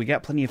wood. We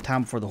got plenty of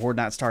time before the Horde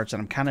night starts,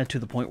 and I'm kind of to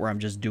the point where I'm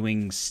just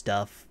doing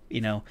stuff,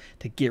 you know,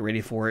 to get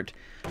ready for it.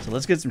 So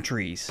let's get some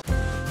trees.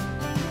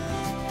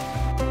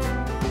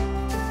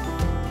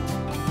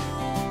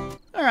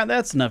 Alright,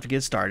 that's enough to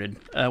get started.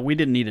 We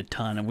didn't need a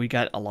ton, and we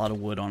got a lot of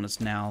wood on us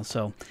now,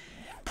 so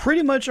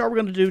pretty much all we're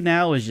going to do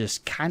now is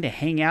just kind of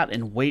hang out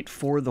and wait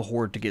for the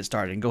Horde to get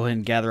started, and go ahead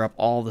and gather up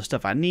all the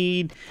stuff I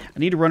need. I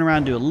need to run around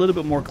and do a little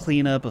bit more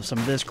cleanup of some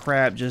of this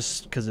crap,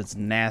 just because it's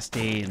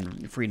nasty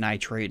and free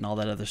nitrate and all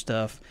that other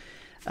stuff.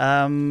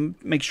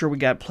 Make sure we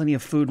got plenty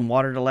of food and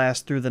water to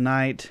last through the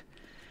night.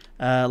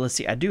 Let's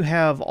see, I do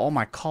have all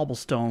my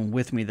cobblestone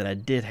with me that I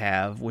did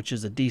have, which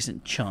is a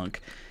decent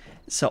chunk.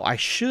 So I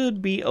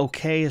should be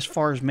okay as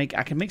far as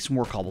I can make some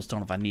more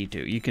cobblestone if I need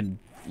to. You can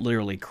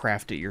literally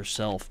craft it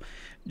yourself.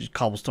 Just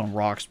cobblestone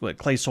rocks, but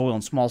clay soil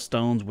and small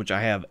stones, which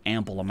I have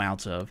ample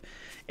amounts of.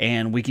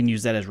 And we can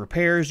use that as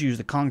repairs, use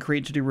the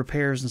concrete to do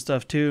repairs and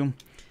stuff too.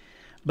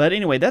 But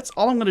anyway, that's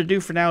all I'm going to do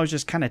for now, is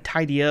just kind of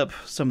tidy up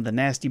some of the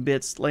nasty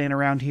bits laying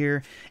around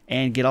here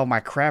and get all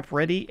my crap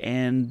ready,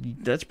 and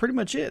that's pretty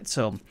much it.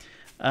 So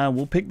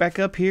we'll pick back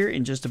up here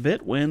in just a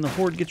bit when the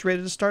Horde gets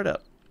ready to start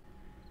up.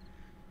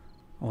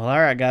 Well,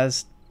 alright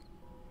guys,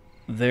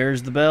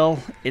 there's the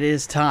bell. It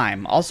is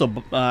time.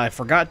 Also, I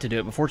forgot to do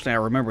it, but fortunately I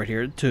remembered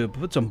here, to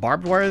put some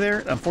barbed wire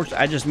there. Unfortunately,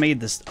 I just made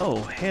this...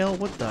 Oh, hell,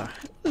 what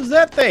is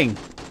that thing?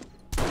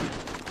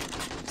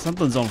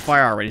 Something's on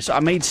fire already. So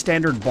I made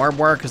standard barbed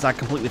wire because I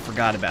completely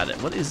forgot about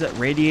it. What is that?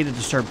 Radiated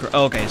disturbed...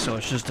 Oh, okay, so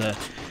it's just a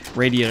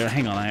radiator.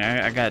 Hang on,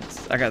 I got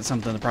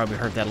something that probably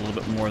hurt that a little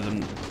bit more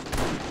than...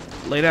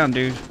 Lay down,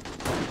 dude.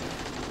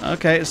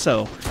 Okay,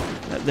 so...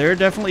 They're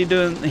definitely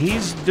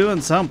he's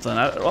doing something.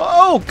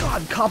 Oh,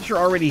 God, cops are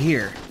already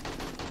here.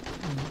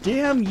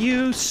 Damn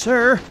you,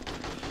 sir.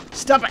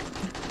 Stop it.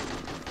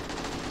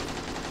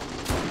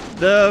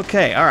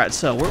 Okay, all right,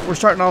 so we're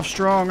starting off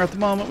strong at the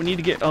moment. We need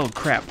to get... Oh,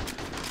 crap.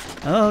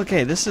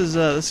 Okay, this is...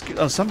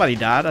 oh, somebody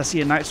died. I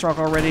see a Night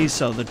Stalker already,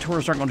 so the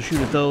tourists aren't going to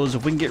shoot at those.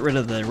 If we can get rid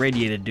of the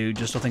radiated dude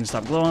just so things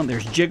stop glowing.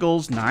 There's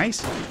Jiggles.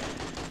 Nice.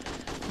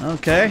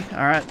 Okay,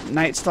 alright,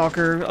 Night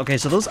Stalker. Okay,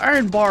 so those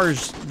iron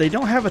bars, they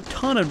don't have a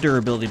ton of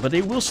durability, but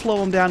they will slow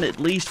them down at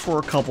least for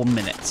a couple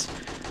minutes.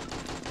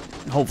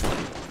 Hopefully.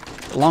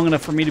 Long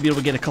enough for me to be able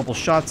to get a couple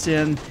shots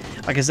in.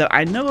 Like I said,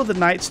 I know the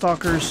Night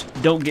Stalkers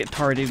don't get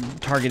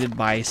targeted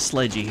by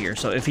Sledgy here,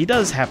 so if he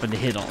does happen to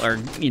hit, or,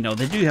 you know,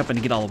 they do happen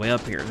to get all the way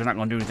up here, they're not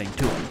going to do anything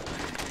to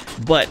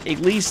him. But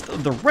at least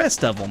the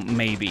rest of them,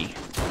 maybe,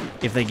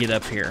 if they get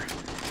up here,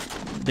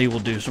 they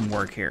will do some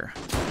work here.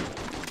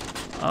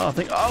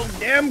 Oh,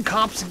 damn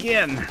cops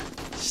again.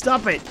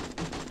 Stop it.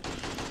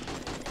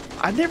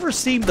 I've never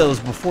seen those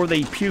before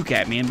they puke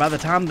at me, and by the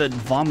time the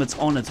vomit's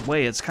on its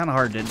way, it's kind of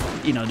hard to,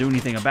 you know, do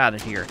anything about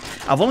it here.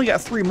 I've only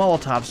got 3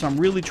 Molotovs, so I'm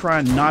really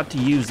trying not to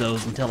use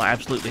those until I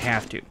absolutely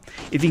have to.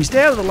 If you can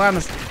stay out of the line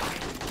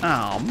of...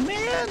 Oh,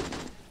 man.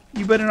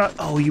 You better not...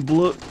 Oh, you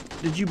blew up...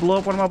 Did you blow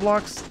up one of my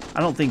blocks?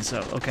 I don't think so.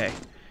 Okay.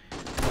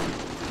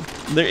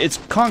 It's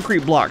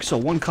concrete blocks, so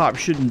one cop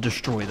shouldn't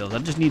destroy those. I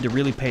just need to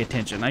really pay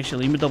attention.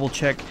 Actually, let me double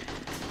check.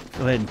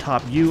 Go ahead and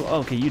top you.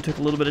 Okay, you took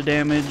a little bit of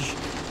damage.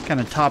 Kind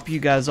of top you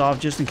guys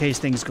off just in case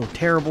things go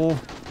terrible.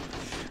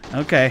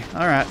 Okay,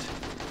 alright.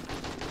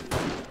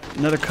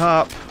 Another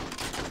cop.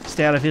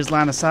 Stay out of his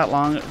line of sight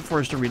long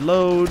for us to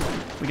reload.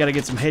 We got to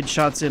get some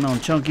headshots in on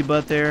Chunky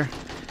Butt there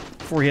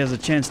before he has a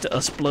chance to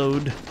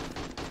explode.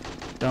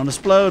 Don't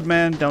explode,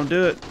 man. Don't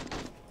do it.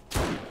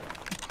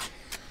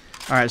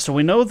 Alright, so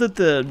we know that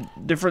the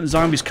different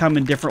zombies come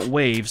in different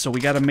waves, so we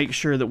gotta make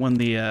sure that when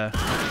the,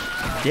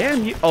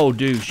 damn you... Oh,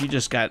 dude, she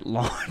just got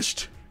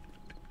launched.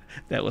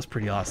 That was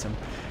pretty awesome.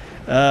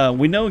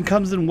 We know it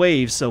comes in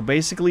waves, so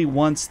basically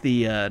once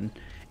the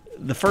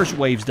first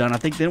wave's done, I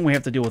think then we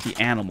have to deal with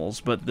the animals,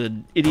 but the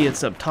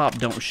idiots up top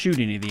don't shoot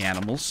any of the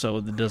animals,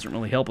 so that doesn't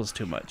really help us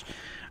too much.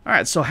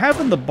 Alright, so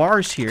having the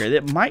bars here,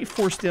 that might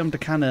force them to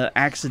kind of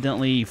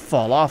accidentally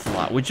fall off a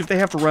lot, which if they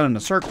have to run in a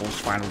circle is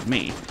fine with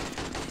me.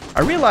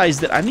 I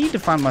realized that I need to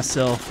find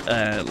myself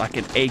like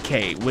an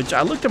AK, which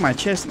I looked at my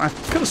chest and I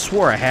could have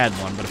swore I had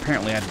one, but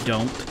apparently I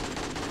don't.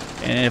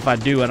 And if I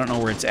do, I don't know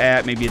where it's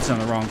at. Maybe it's in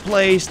the wrong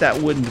place. That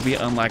wouldn't be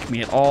unlike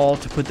me at all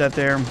to put that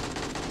there.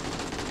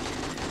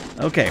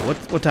 Okay,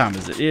 what time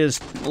is it? It is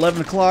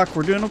 11 o'clock.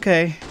 We're doing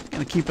okay.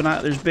 Gonna keep an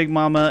eye. There's Big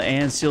Mama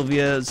and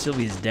Sylvia.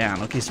 Sylvia's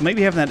down. Okay, so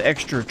maybe having that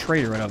extra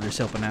trader right over there's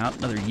helping out.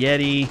 Another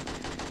Yeti.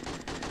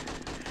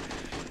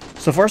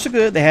 So far, so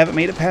good. They haven't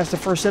made it past the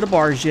first set of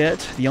bars yet.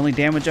 The only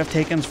damage I've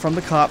taken is from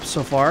the cops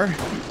so far.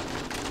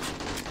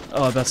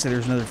 Oh, I was about to say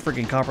there's another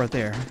freaking cop right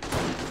there.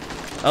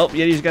 Oh,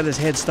 Yeti's got his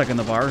head stuck in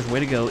the bars.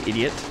 Way to go,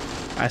 idiot.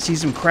 I see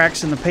some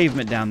cracks in the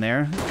pavement down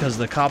there because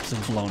the cops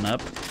have blown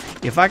up.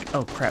 If I...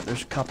 Oh, crap.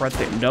 There's a cop right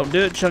there. Don't do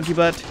it, chunky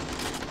butt.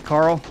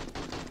 Carl,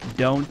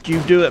 don't you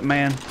do it,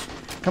 man.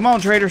 Come on,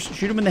 traitors.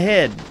 Shoot him in the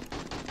head.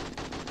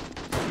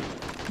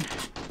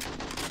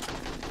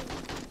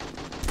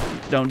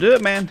 Don't do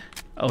it, man.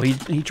 Oh,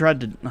 he tried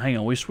to... Hang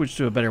on. We switched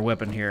to a better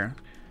weapon here.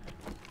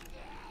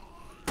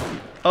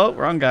 Oh,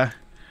 wrong guy.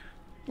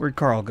 Where'd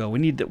Carl go? We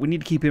need to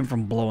keep him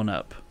from blowing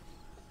up.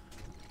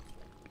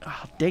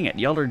 Oh, dang it.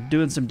 Y'all are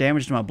doing some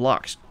damage to my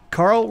blocks.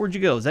 Carl, where'd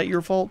you go? Is that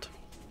your fault?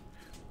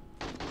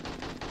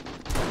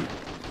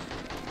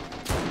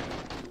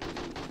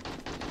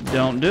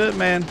 Don't do it,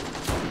 man.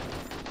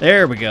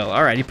 There we go.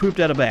 Alright, he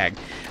pooped out a bag.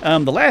 The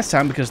last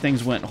time, because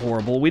things went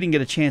horrible, we didn't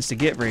get a chance to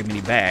get very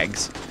many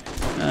bags.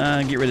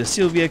 Get rid of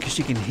Sylvia because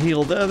she can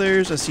heal the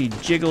others. I see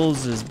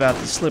Jiggles is about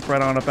to slip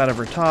right on up out of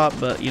her top,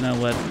 but you know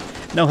what?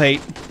 No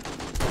hate.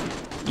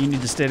 You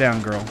need to stay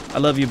down, girl. I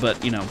love you,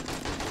 but, you know,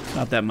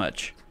 not that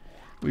much.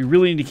 We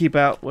really need to keep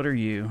out. What are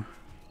you?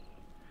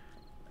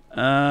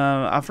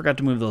 I forgot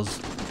to move those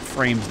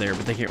frames there,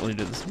 but they can't really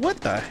do this.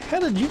 What the hell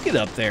did you get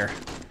up there?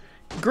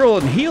 Girl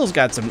in heels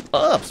got some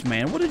ups,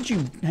 man. What did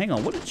you... Hang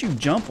on. What did you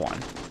jump on?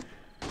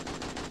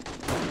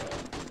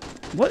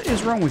 What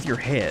is wrong with your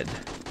head?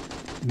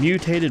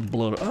 Mutated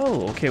bloat.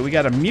 Oh, okay. We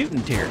got a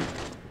mutant here.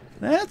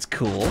 That's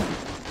cool.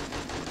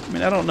 I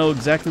mean, I don't know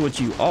exactly what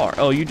you are.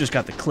 Oh, you just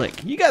got the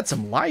click. You got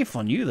some life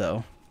on you,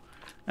 though.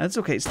 That's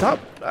okay. Stop.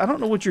 I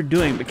don't know what you're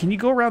doing, but can you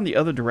go around the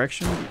other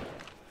direction?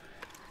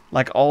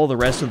 Like all the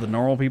rest of the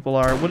normal people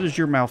are? What is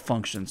your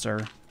malfunction,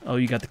 sir? Oh,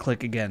 you got the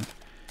click again.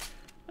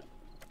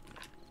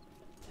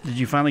 Did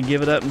you finally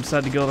give it up and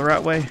decide to go the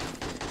right way?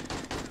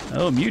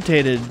 Oh,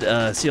 mutated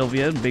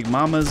Sylvia. Big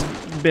Mama's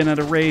been at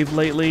a rave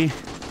lately.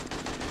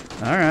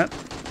 Alright.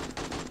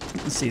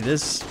 Let's see.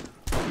 This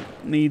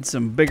needs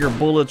some bigger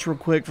bullets real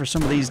quick for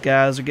some of these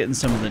guys. We're getting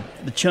some of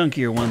the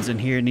chunkier ones in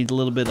here. Need a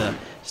little bit of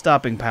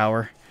stopping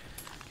power.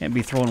 Can't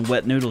be throwing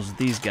wet noodles at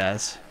these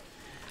guys.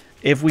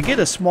 If we get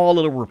a small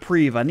little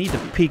reprieve, I need to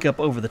peek up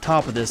over the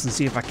top of this and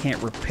see if I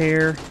can't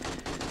repair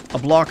a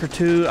block or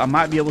two. I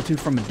might be able to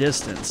from a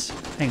distance.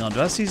 Hang on,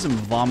 do I see some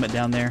vomit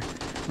down there?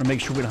 I'm gonna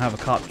make sure we don't have a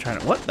cop trying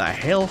to... What the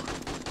hell?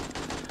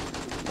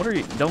 What are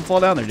you... Don't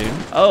fall down there, dude.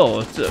 Oh,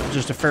 it's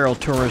just a feral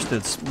tourist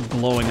that's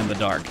glowing in the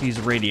dark. He's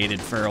a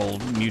radiated, feral,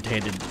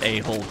 mutated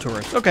a-hole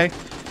tourist. Okay.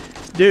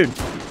 Dude,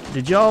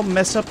 did y'all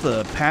mess up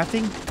the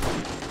pathing?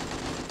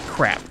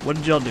 Crap. What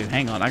did y'all do?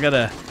 Hang on. I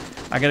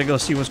gotta go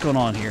see what's going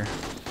on here.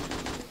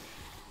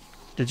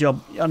 Did y'all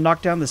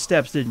knock down the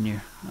steps, didn't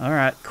you?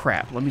 Alright,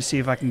 crap. Let me see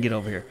if I can get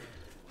over here.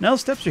 No,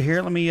 steps are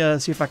here. Let me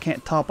see if I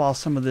can't top off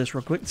some of this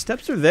real quick. The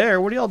steps are there.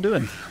 What are y'all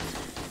doing?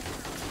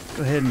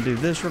 Go ahead and do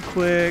this real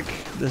quick.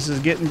 This is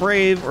getting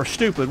brave or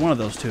stupid, one of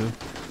those two.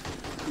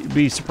 You'd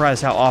be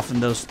surprised how often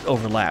those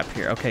overlap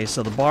here. Okay,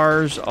 so the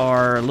bars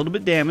are a little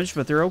bit damaged,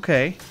 but they're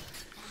okay.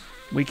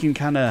 We can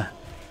kind of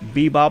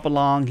bebop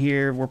along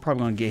here. We're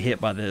probably going to get hit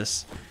by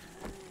this.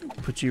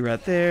 Put you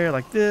right there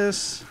like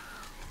this.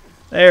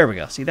 There we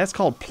go. See, that's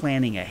called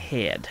planning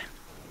ahead.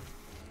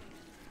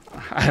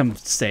 I'm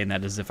saying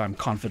that as if I'm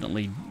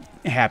confidently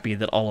happy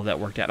that all of that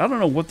worked out. I don't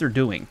know what they're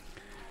doing.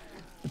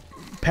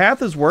 The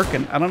path is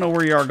working. I don't know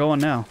where you are going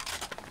now.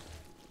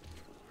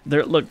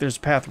 There, look, there's a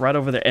path right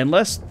over there.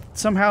 Unless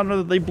somehow or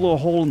another they blew a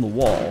hole in the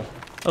wall.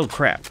 Oh,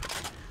 crap.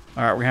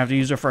 All right, we're going to have to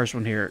use our first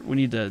one here. We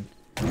need to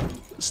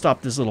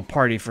stop this little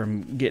party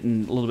from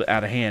getting a little bit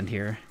out of hand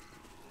here.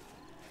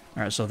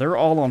 All right, so they're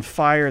all on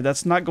fire.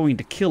 That's not going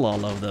to kill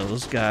all of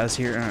those guys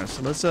here. All right,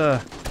 so let's,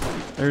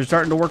 they're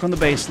starting to work on the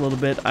base a little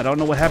bit. I don't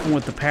know what happened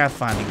with the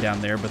pathfinding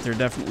down there, but they're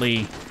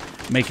definitely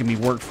making me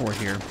work for it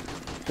here.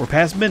 We're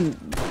past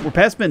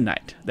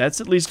midnight. That's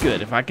at least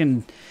good. If I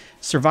can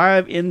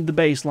survive in the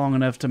base long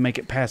enough to make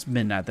it past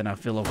midnight, then I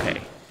feel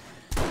okay.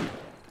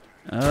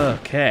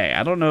 Okay,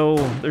 I don't know.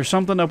 There's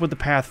something up with the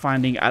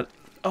pathfinding.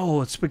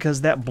 Oh, it's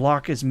because that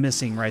block is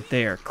missing right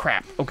there.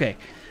 Crap. Okay.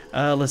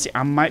 Let's see.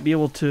 I might be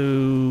able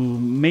to...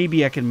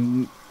 Maybe I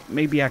can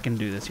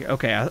do this here.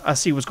 Okay, I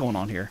see what's going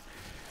on here.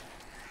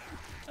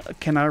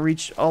 Can I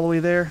reach all the way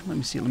there? Let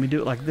me see. Let me do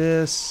it like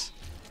this.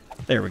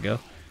 There we go.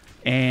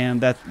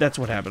 And that's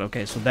what happened.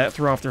 Okay, so that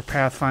threw off their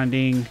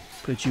pathfinding.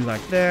 Put you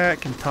like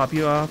that. Can top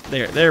you off.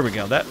 There we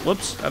go.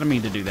 Whoops. I didn't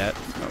mean to do that.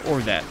 Or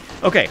that.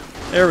 Okay,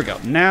 there we go.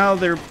 Now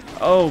they're...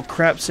 Oh,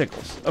 crap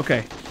sickles.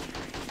 Okay.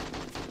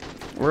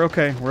 We're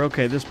okay. We're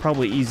okay. This is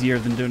probably easier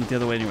than doing it the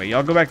other way anyway.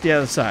 Y'all go back to the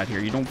other side here.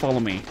 You don't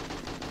follow me.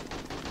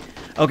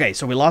 Okay,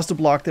 so we lost a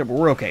block there, but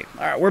we're okay.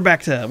 All right, we're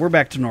back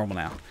to normal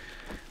now.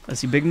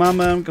 Let's see, Big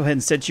Mama, go ahead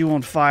and set you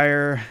on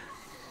fire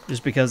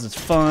just because it's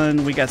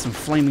fun. We got some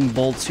flaming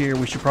bolts here.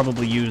 We should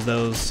probably use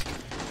those.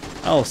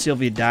 Oh,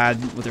 Sylvia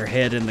died with her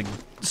head in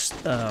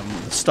the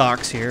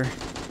stalks here.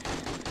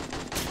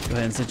 Go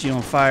ahead and set you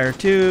on fire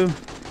too.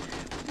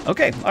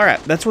 Okay, all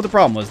right. That's what the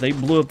problem was. They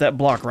blew up that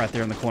block right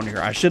there in the corner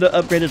here. I should have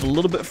upgraded a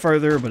little bit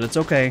further, but it's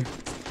okay.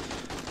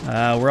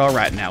 We're all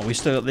right now. They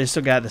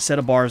still got the set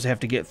of bars they have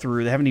to get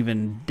through. They haven't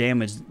even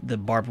damaged the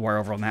barbed wire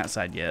over on that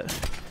side yet.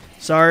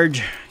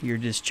 Sarge, you're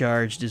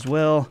discharged as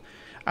well.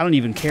 I don't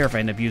even care if I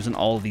end up using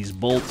all of these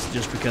bolts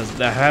just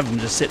because I have them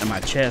just sitting in my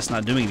chest,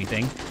 not doing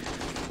anything.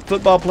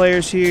 Football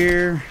players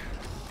here.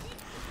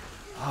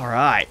 All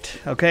right.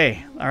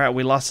 Okay. All right.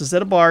 We lost a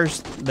set of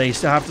bars. They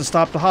still have to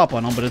stop to hop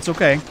on them, but it's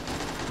okay.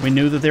 We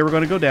knew that they were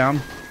going to go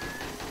down.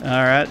 All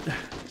right.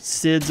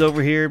 Sid's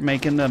over here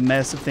making a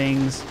mess of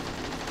things.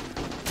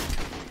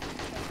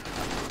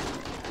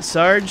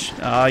 Sarge.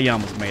 Oh, you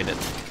almost made it.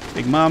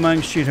 Big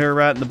Mama, shoot her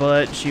right in the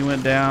butt. She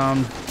went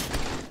down.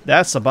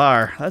 That's a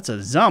bar. That's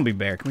a zombie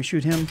bear. Can we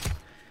shoot him?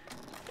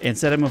 And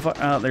set him on fire.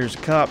 Oh, there's a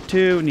cop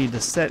too. Need to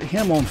set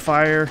him on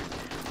fire.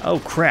 Oh,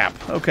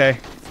 crap. Okay.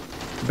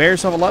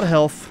 Bears have a lot of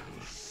health.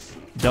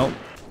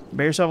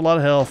 Bears have a lot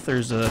of health.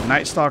 There's a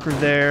Night Stalker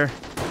there.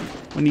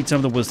 We need some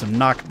of the wisdom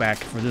knockback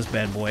for this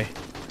bad boy.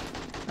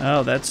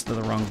 Oh, that's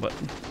the wrong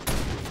button.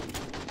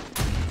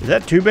 Is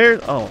that 2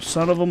 bears? Oh,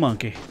 son of a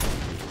monkey.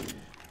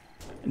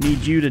 I need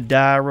you to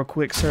die real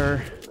quick,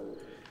 sir.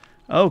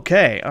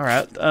 Okay,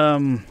 alright.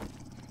 Tell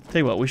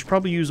you what, we should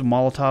probably use a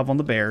Molotov on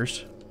the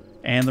bears.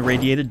 And the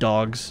radiated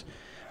dogs.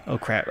 Oh,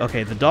 crap.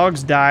 Okay, the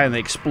dogs die and they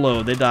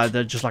explode. They die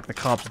just like the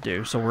cops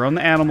do. So we're on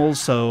the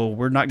animals, so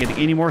we're not getting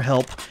any more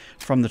help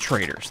from the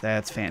traders.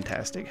 That's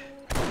fantastic.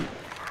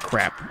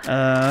 Crap.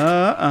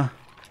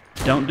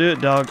 Don't do it,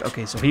 dog.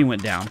 Okay, so he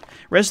went down.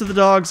 Rest of the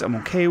dogs, I'm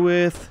okay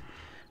with.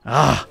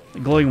 Ah,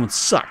 the glowing ones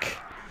suck.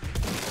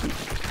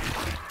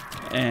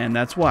 And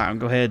that's why. I'll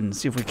go ahead and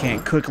see if we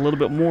can't cook a little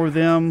bit more of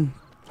them.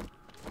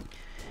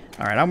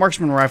 Alright, our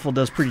marksman rifle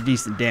does pretty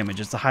decent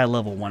damage. It's a high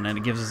level one, and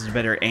it gives us a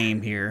better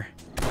aim here.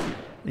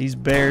 These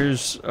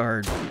bears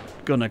are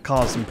gonna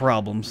cause some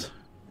problems.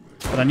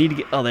 But I need to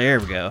get... Oh, there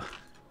we go.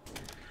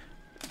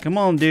 Come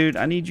on, dude.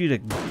 I need you to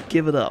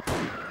give it up.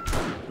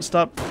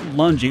 Stop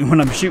lunging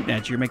when I'm shooting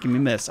at you. You're making me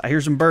miss. I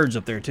hear some birds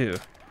up there, too.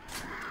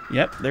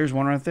 Yep, there's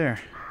one right there.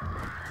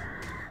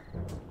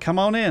 Come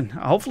on in.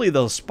 Hopefully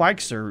those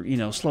spikes are, you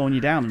know, slowing you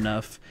down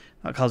enough.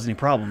 Not cause any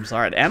problems.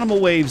 Alright,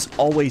 animal waves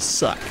always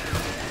suck.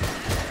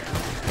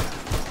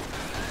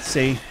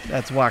 See?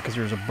 That's why, because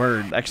there's a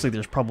bird. Actually,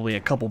 there's probably a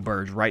couple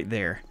birds right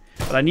there.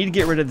 But I need to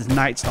get rid of this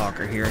Night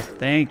Stalker here.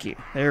 Thank you.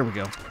 There we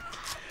go.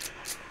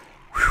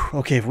 Whew.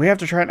 Okay, if we have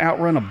to try and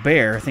outrun a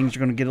bear, things are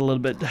going to get a little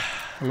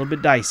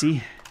bit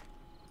dicey.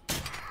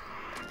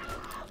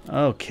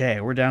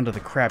 Okay, we're down to the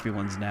crappy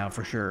ones now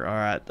for sure.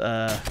 Alright,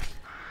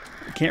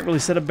 can't really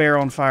set a bear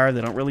on fire.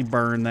 They don't really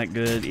burn that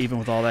good, even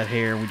with all that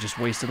hair. We just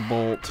wasted a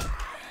bolt.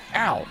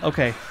 Ow!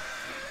 Okay.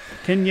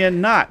 Can you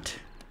not?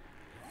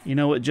 You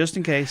know what, just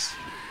in case,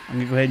 I'm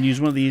going to go ahead and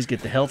use one of these,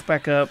 get the health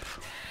back up.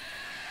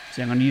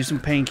 See, I'm going to use some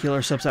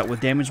painkiller, subs out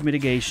with damage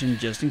mitigation,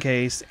 just in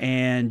case.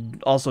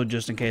 And also,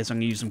 just in case, I'm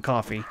going to use some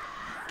coffee.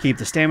 Keep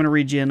the stamina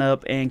regen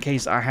up in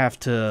case I have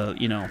to,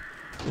 you know,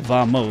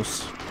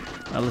 vamos.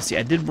 Let's see,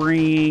 I did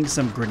bring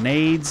some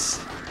grenades.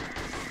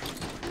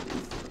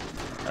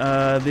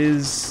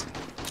 Let's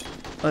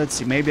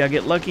see, maybe I'll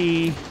get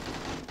lucky.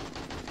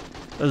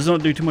 Those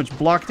don't do too much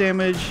block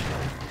damage.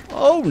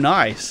 Oh,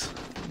 nice.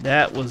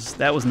 That was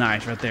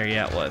nice right there.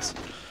 Yeah, it was.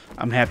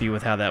 I'm happy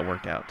with how that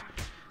worked out.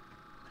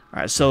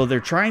 Alright, so they're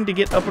trying to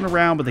get up and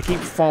around, but they keep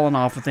falling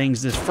off of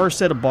things. This first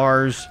set of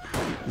bars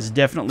is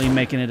definitely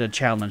making it a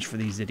challenge for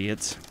these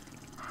idiots.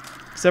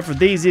 Except for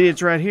these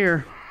idiots right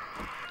here.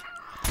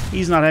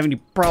 He's not having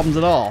any problems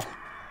at all.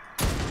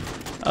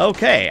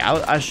 Okay,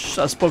 I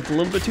spoke a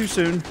little bit too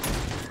soon.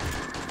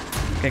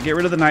 Okay, get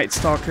rid of the Night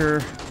Stalker.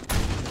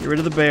 Get rid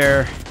of the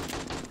bear.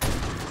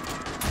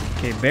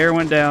 Okay, bear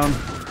went down.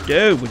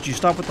 Dude, would you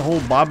stop with the whole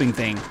bobbing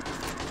thing?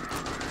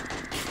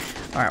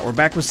 Alright, we're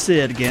back with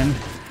Sid again.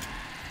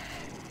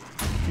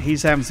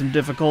 He's having some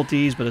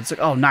difficulties, but it's like,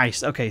 oh,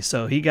 nice. Okay,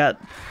 so he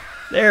got...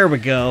 There we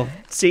go.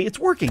 See, it's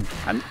working.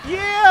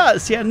 Yeah!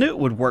 See, I knew it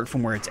would work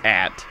from where it's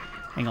at.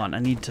 Hang on, I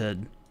need to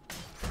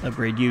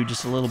upgrade you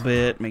just a little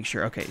bit. Make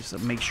sure... Okay, so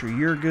make sure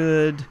you're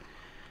good.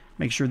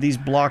 Make sure these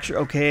blocks are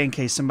okay in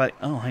case somebody...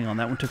 Oh, hang on.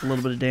 That one took a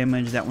little bit of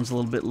damage. That one's a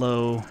little bit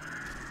low.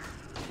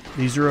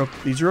 These are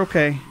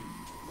okay.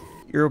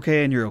 You're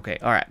okay and you're okay.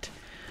 Alright.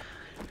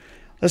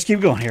 Let's keep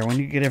going here. When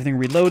you get everything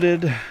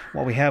reloaded,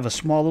 while we have a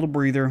small little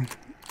breather.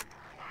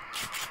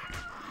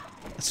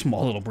 A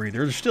small little breather.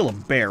 There's still a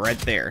bear right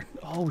there.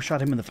 Oh,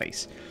 shot him in the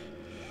face.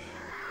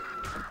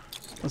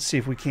 Let's see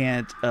if we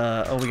can't...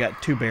 oh, we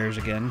got 2 bears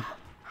again.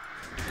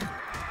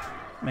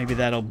 Maybe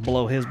that'll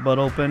blow his butt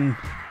open.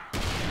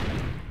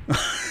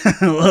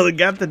 Well, it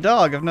got the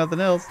dog, if nothing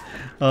else.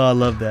 Oh, I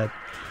love that.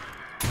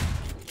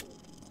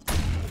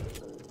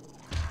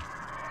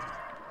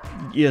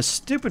 You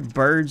stupid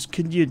birds,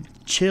 could you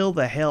chill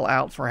the hell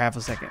out for half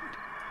a second?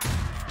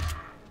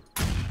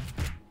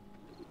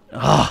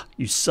 Ah,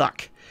 you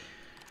suck.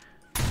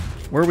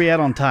 Where are we at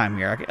on time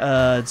here?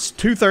 It's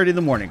 2:30 in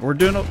the morning. We're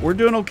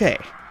doing okay.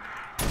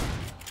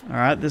 All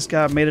right, this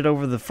guy made it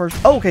over the first.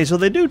 Oh, okay, so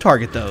they do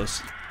target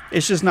those.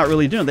 It's just not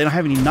really doing it. They don't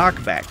have any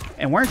knockback.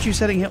 And why aren't you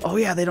setting him? Oh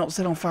yeah, they don't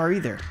set on fire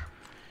either.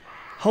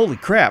 Holy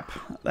crap,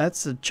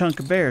 that's a chunk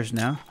of bears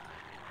now.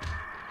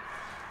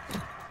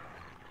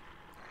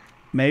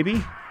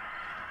 Maybe.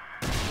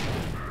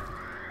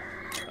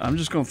 I'm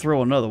just gonna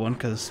throw another one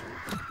because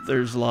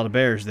there's a lot of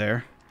bears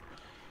there.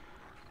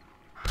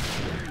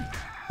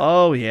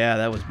 Oh yeah,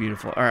 that was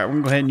beautiful. All right, we're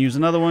gonna go ahead and use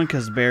another one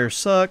because bears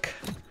suck.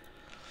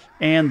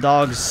 And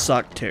dogs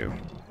suck too.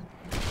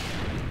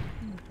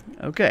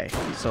 Okay,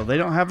 so they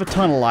don't have a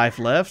ton of life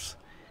left.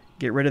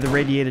 Get rid of the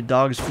radiated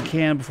dogs if we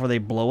can before they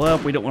blow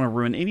up. We don't want to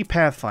ruin any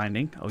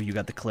pathfinding. Oh, you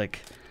got the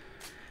click.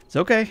 It's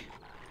okay.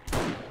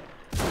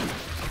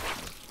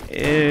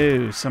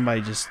 Ew,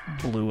 somebody just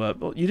blew up.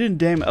 Well, you didn't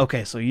damn.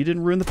 Okay, so you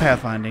didn't ruin the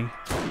pathfinding.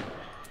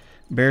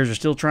 Bears are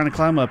still trying to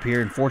climb up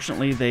here.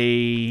 Unfortunately,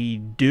 they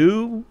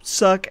do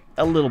suck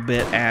a little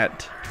bit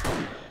at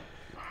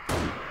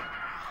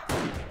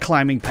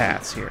climbing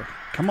paths here.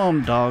 Come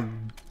on, dog.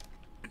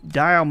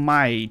 Die on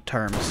my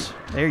terms.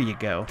 There you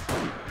go.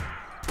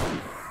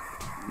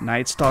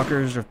 Night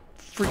Stalkers are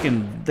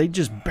freaking... They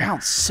just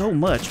bounce so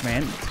much,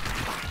 man.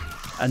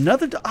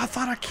 Another... I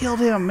thought I killed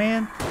him,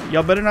 man.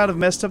 Y'all better not have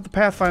messed up the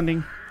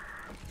pathfinding.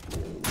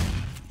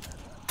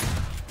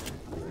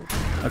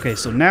 Okay,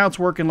 so now it's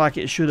working like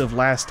it should have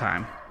last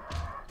time.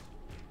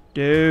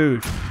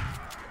 Dude.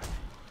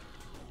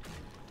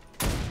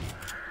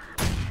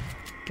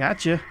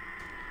 Gotcha.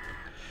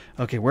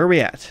 Okay, where are we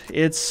at?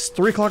 It's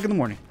 3 o'clock in the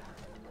morning.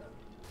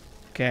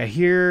 Okay, I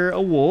hear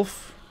a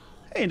wolf.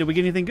 Hey, did we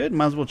get anything good?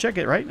 Might as well check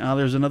it, right? Oh,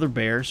 there's another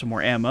bear. Some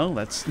more ammo.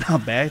 That's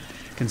not bad,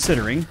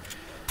 considering.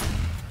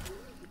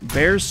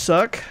 Bears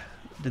suck.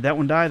 Did that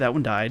one die? That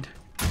one died.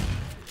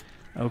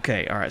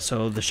 Okay, alright,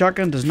 so the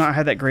shotgun does not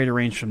have that great a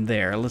range from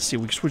there. Let's see,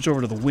 we can switch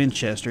over to the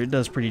Winchester. It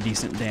does pretty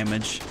decent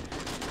damage.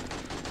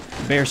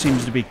 The bear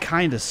seems to be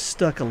kind of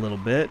stuck a little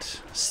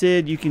bit.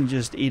 Sid, you can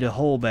just eat a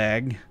whole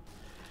bag.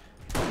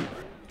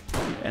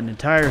 An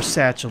entire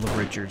satchel of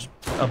Richards.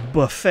 A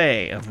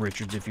buffet of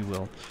Richards, if you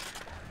will.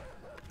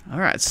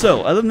 Alright,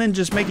 so other than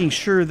just making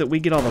sure that we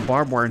get all the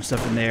barbed wire and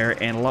stuff in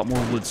there and a lot more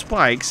wood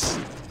spikes,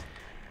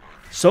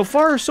 so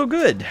far, so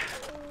good.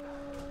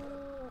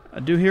 I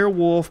do hear a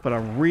wolf, but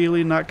I'm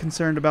really not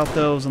concerned about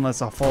those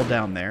unless I fall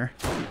down there.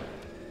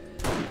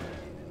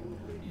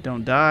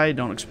 Don't die,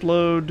 don't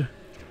explode.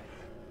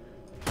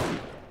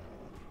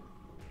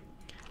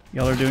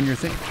 Y'all are doing your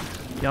thing.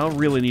 Y'all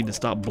really need to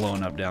stop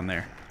blowing up down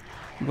there.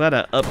 I'm glad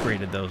I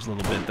upgraded those a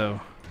little bit,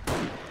 though.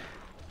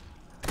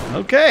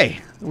 Okay,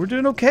 we're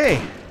doing okay.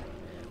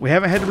 We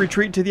haven't had to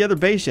retreat to the other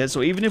base yet,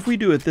 so even if we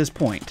do at this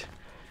point,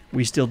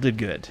 we still did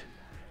good.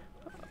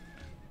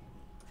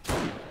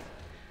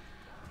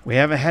 We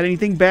haven't had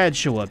anything bad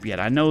show up yet.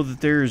 I know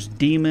that there's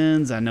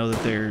demons. I know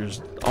that there's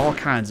all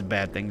kinds of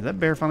bad things. Did that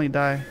bear finally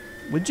die?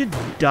 Would you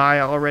die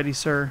already,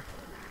 sir?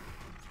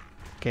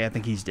 Okay, I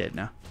think he's dead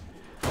now.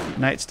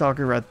 Night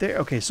Stalker right there.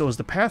 Okay, so is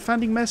the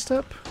pathfinding messed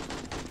up?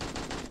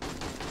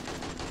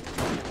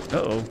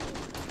 Uh-oh.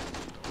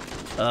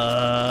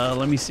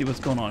 Let me see what's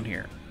going on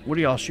here. What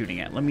are y'all shooting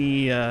at? Let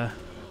me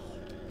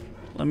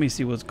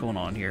see what's going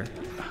on here.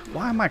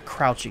 Why am I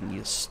crouching,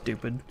 you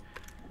stupid?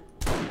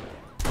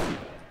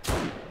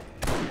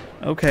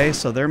 Okay,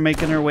 so they're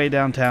making their way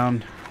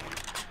downtown.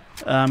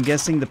 I'm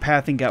guessing the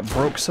pathing got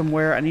broke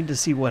somewhere. I need to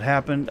see what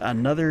happened.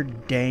 Another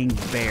dang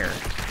bear.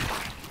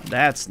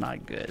 That's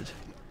not good.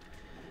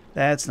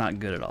 That's not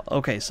good at all.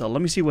 Okay, so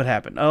let me see what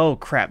happened. Oh,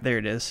 crap. There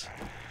it is.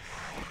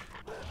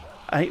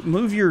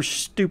 Move your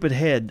stupid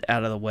head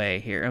out of the way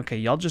here. Okay,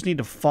 y'all just need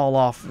to fall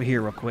off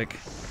here real quick.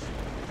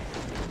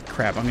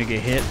 Crap, I'm gonna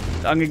get hit.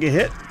 I'm gonna get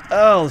hit.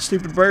 Oh, the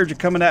stupid birds are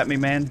coming at me,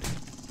 man.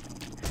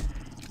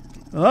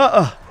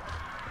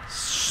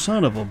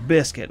 Son of a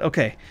biscuit.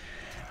 Okay,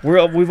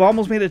 we've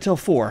almost made it till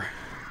 4.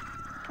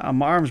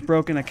 My arm's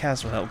broken. A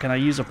cast will help. Can I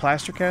use a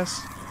plaster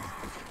cast?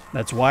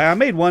 That's why I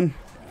made one.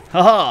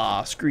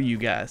 Haha! Screw you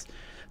guys.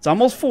 It's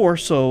almost 4,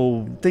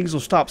 so things will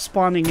stop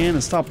spawning in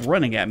and stop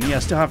running at me. I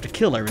still have to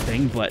kill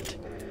everything, but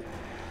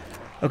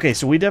okay.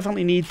 So we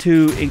definitely need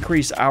to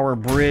increase our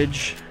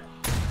bridge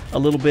a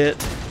little bit.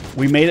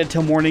 We made it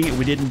till morning and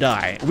we didn't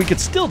die. We could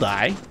still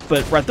die,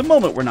 but right at the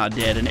moment we're not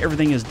dead and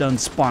everything is done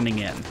spawning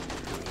in.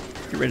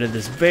 Get rid of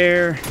this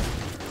bear.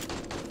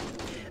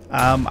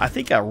 I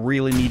think I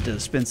really need to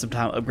spend some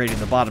time upgrading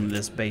the bottom of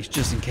this base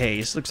just in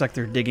case. Looks like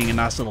they're digging a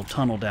nice little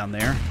tunnel down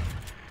there.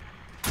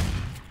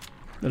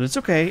 But it's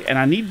okay. And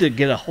I need to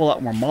get a whole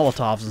lot more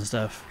Molotovs and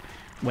stuff.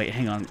 Wait,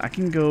 hang on. I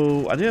can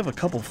go... I do have a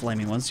couple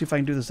flaming ones. See if I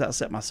can do this without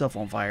setting myself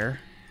on fire.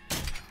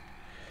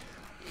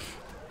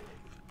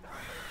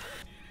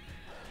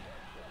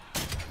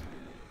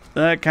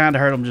 That kind of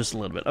hurt him just a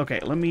little bit.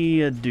 Okay, let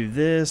me do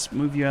this.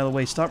 Move you out of the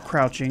way. Stop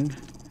crouching.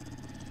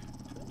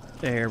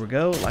 There we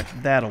go. Like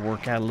that'll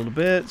work out a little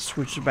bit.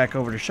 Switch it back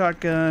over to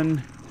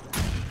shotgun.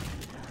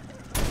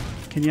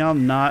 Can y'all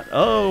not?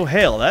 Oh,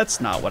 hell,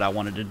 that's not what I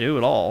wanted to do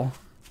at all.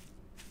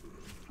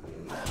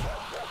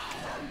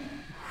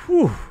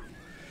 Whew.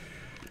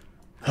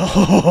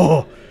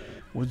 Oh,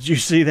 would you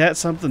see that?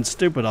 Something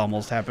stupid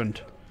almost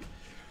happened.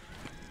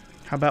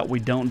 How about we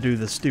don't do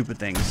the stupid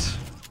things?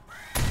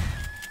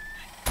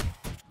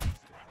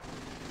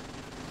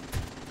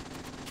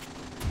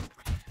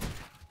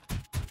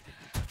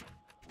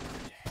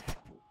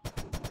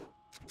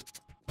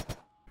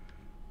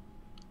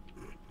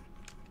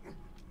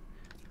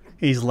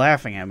 He's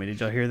laughing at me. Did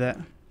y'all hear that?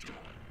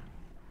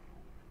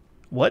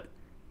 What?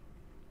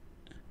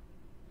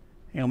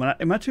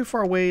 Am I too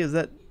far away? Is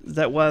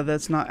that why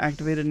that's not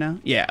activated now?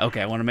 Yeah,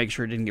 okay. I want to make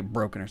sure it didn't get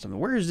broken or something.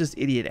 Where is this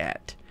idiot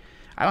at?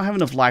 I don't have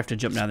enough life to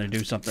jump down there and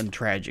do something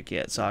tragic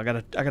yet, so I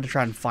gotta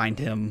try and find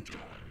him.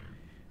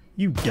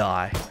 You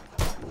die.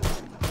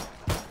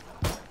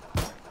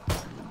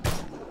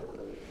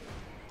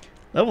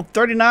 Level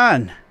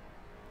 39.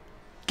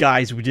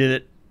 Guys, we did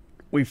it.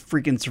 We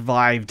freaking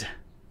survived.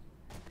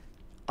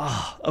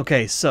 Ah,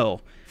 okay,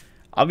 so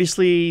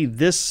obviously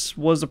this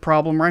was a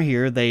problem right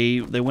here.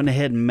 They went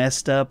ahead and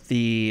messed up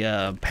the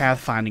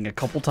pathfinding a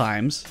couple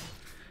times.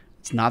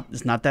 It's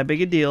not that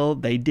big a deal.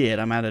 They did.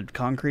 I'm out of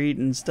concrete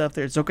and stuff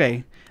there. It's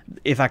okay.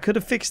 If I could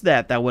have fixed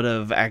that, that would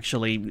have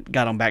actually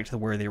got them back to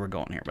where they were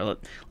going here. But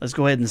let's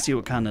go ahead and see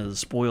what kind of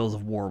spoils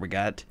of war we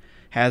got.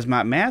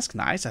 Hazmat mask,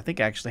 nice. I think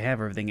I actually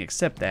have everything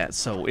except that.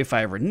 So if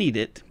I ever need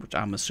it, which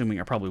I'm assuming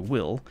I probably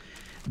will,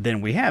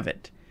 then we have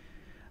it.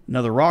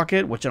 Another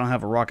rocket, which I don't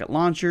have a rocket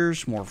launcher.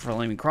 Some more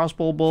flaming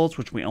crossbow bolts,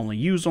 which we only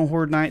use on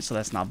Horde Night, so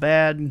that's not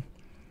bad.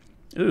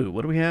 Ooh,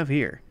 what do we have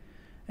here?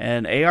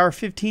 An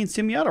AR-15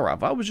 semi-auto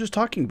rifle. I was just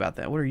talking about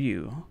that. What are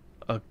you?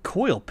 A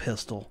coil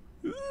pistol.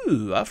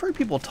 Ooh, I've heard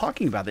people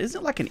talking about that.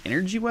 Isn't it like an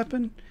energy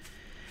weapon?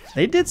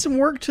 They did some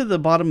work to the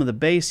bottom of the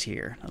base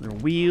here. Another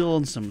wheel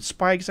and some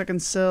spikes I can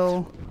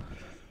sell.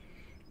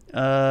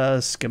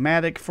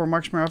 Schematic for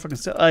marksman rifle I can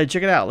sell.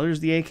 Check it out.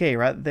 There's the AK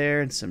right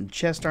there and some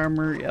chest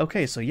armor.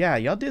 Okay, so yeah,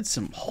 y'all did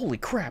some... Holy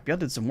crap, y'all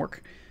did some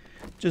work.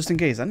 Just in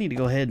case, I need to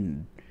go ahead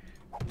and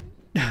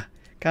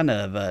kind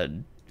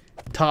of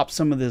top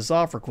some of this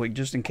off real quick,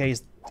 just in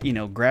case, you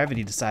know,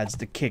 gravity decides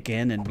to kick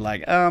in and be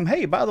like,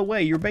 hey, by the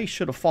way, your base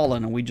should have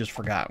fallen and we just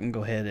forgot. I'm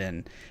gonna go ahead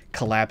and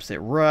collapse it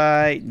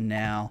right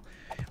now.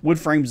 Wood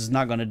frames is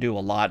not going to do a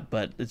lot,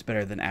 but it's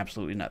better than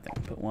absolutely nothing.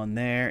 Put one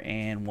there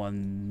and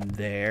one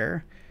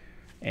there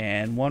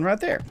and one right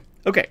there.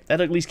 Okay,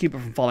 that'll at least keep it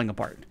from falling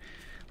apart.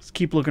 Let's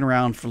keep looking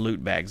around for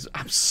loot bags.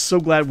 I'm so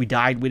glad we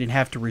died. We didn't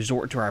have to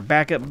resort to our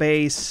backup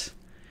base.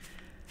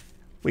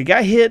 We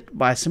got hit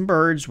by some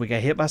birds. We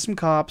got hit by some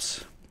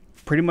cops.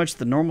 Pretty much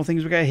the normal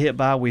things we got hit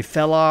by. We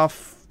fell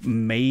off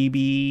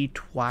maybe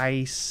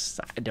twice.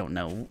 I don't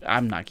know.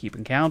 I'm not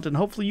keeping count, and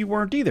hopefully you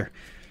weren't either.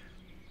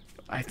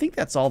 I think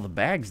that's all the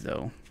bags,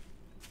 though.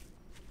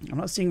 I'm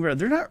not seeing...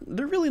 They're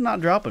really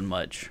not dropping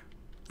much.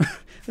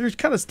 They're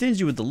kind of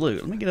stingy with the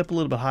loot. Let me get up a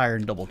little bit higher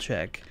and double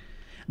check.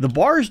 The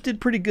bars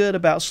did pretty good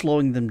about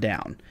slowing them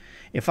down.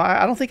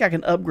 I don't think I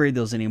can upgrade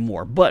those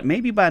anymore, but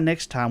maybe by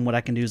next time what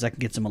I can do is I can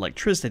get some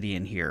electricity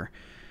in here.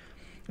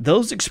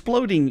 Those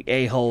exploding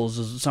a-holes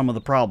is some of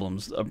the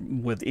problems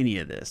with any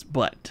of this,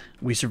 but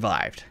we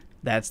survived.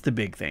 That's the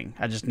big thing.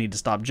 I just need to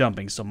stop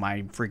jumping so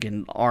my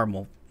freaking arm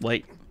will...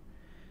 Wait.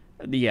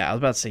 Yeah, I was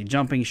about to say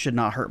jumping should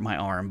not hurt my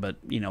arm, but,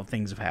 you know,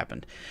 things have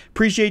happened.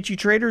 Appreciate you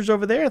traders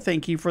over there.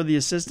 Thank you for the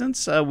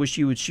assistance. I wish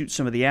you would shoot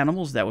some of the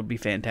animals. That would be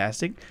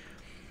fantastic.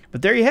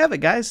 But there you have it,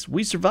 guys.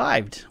 We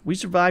survived. We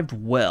survived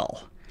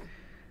well.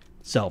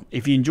 So,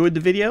 if you enjoyed the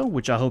video,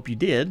 which I hope you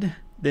did,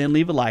 then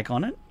leave a like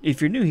on it.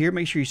 If you're new here,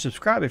 make sure you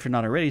subscribe if you're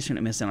not already so you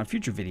don't miss out on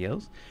future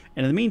videos.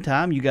 And in the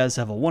meantime, you guys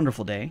have a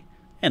wonderful day,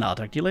 and I'll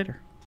talk to you later.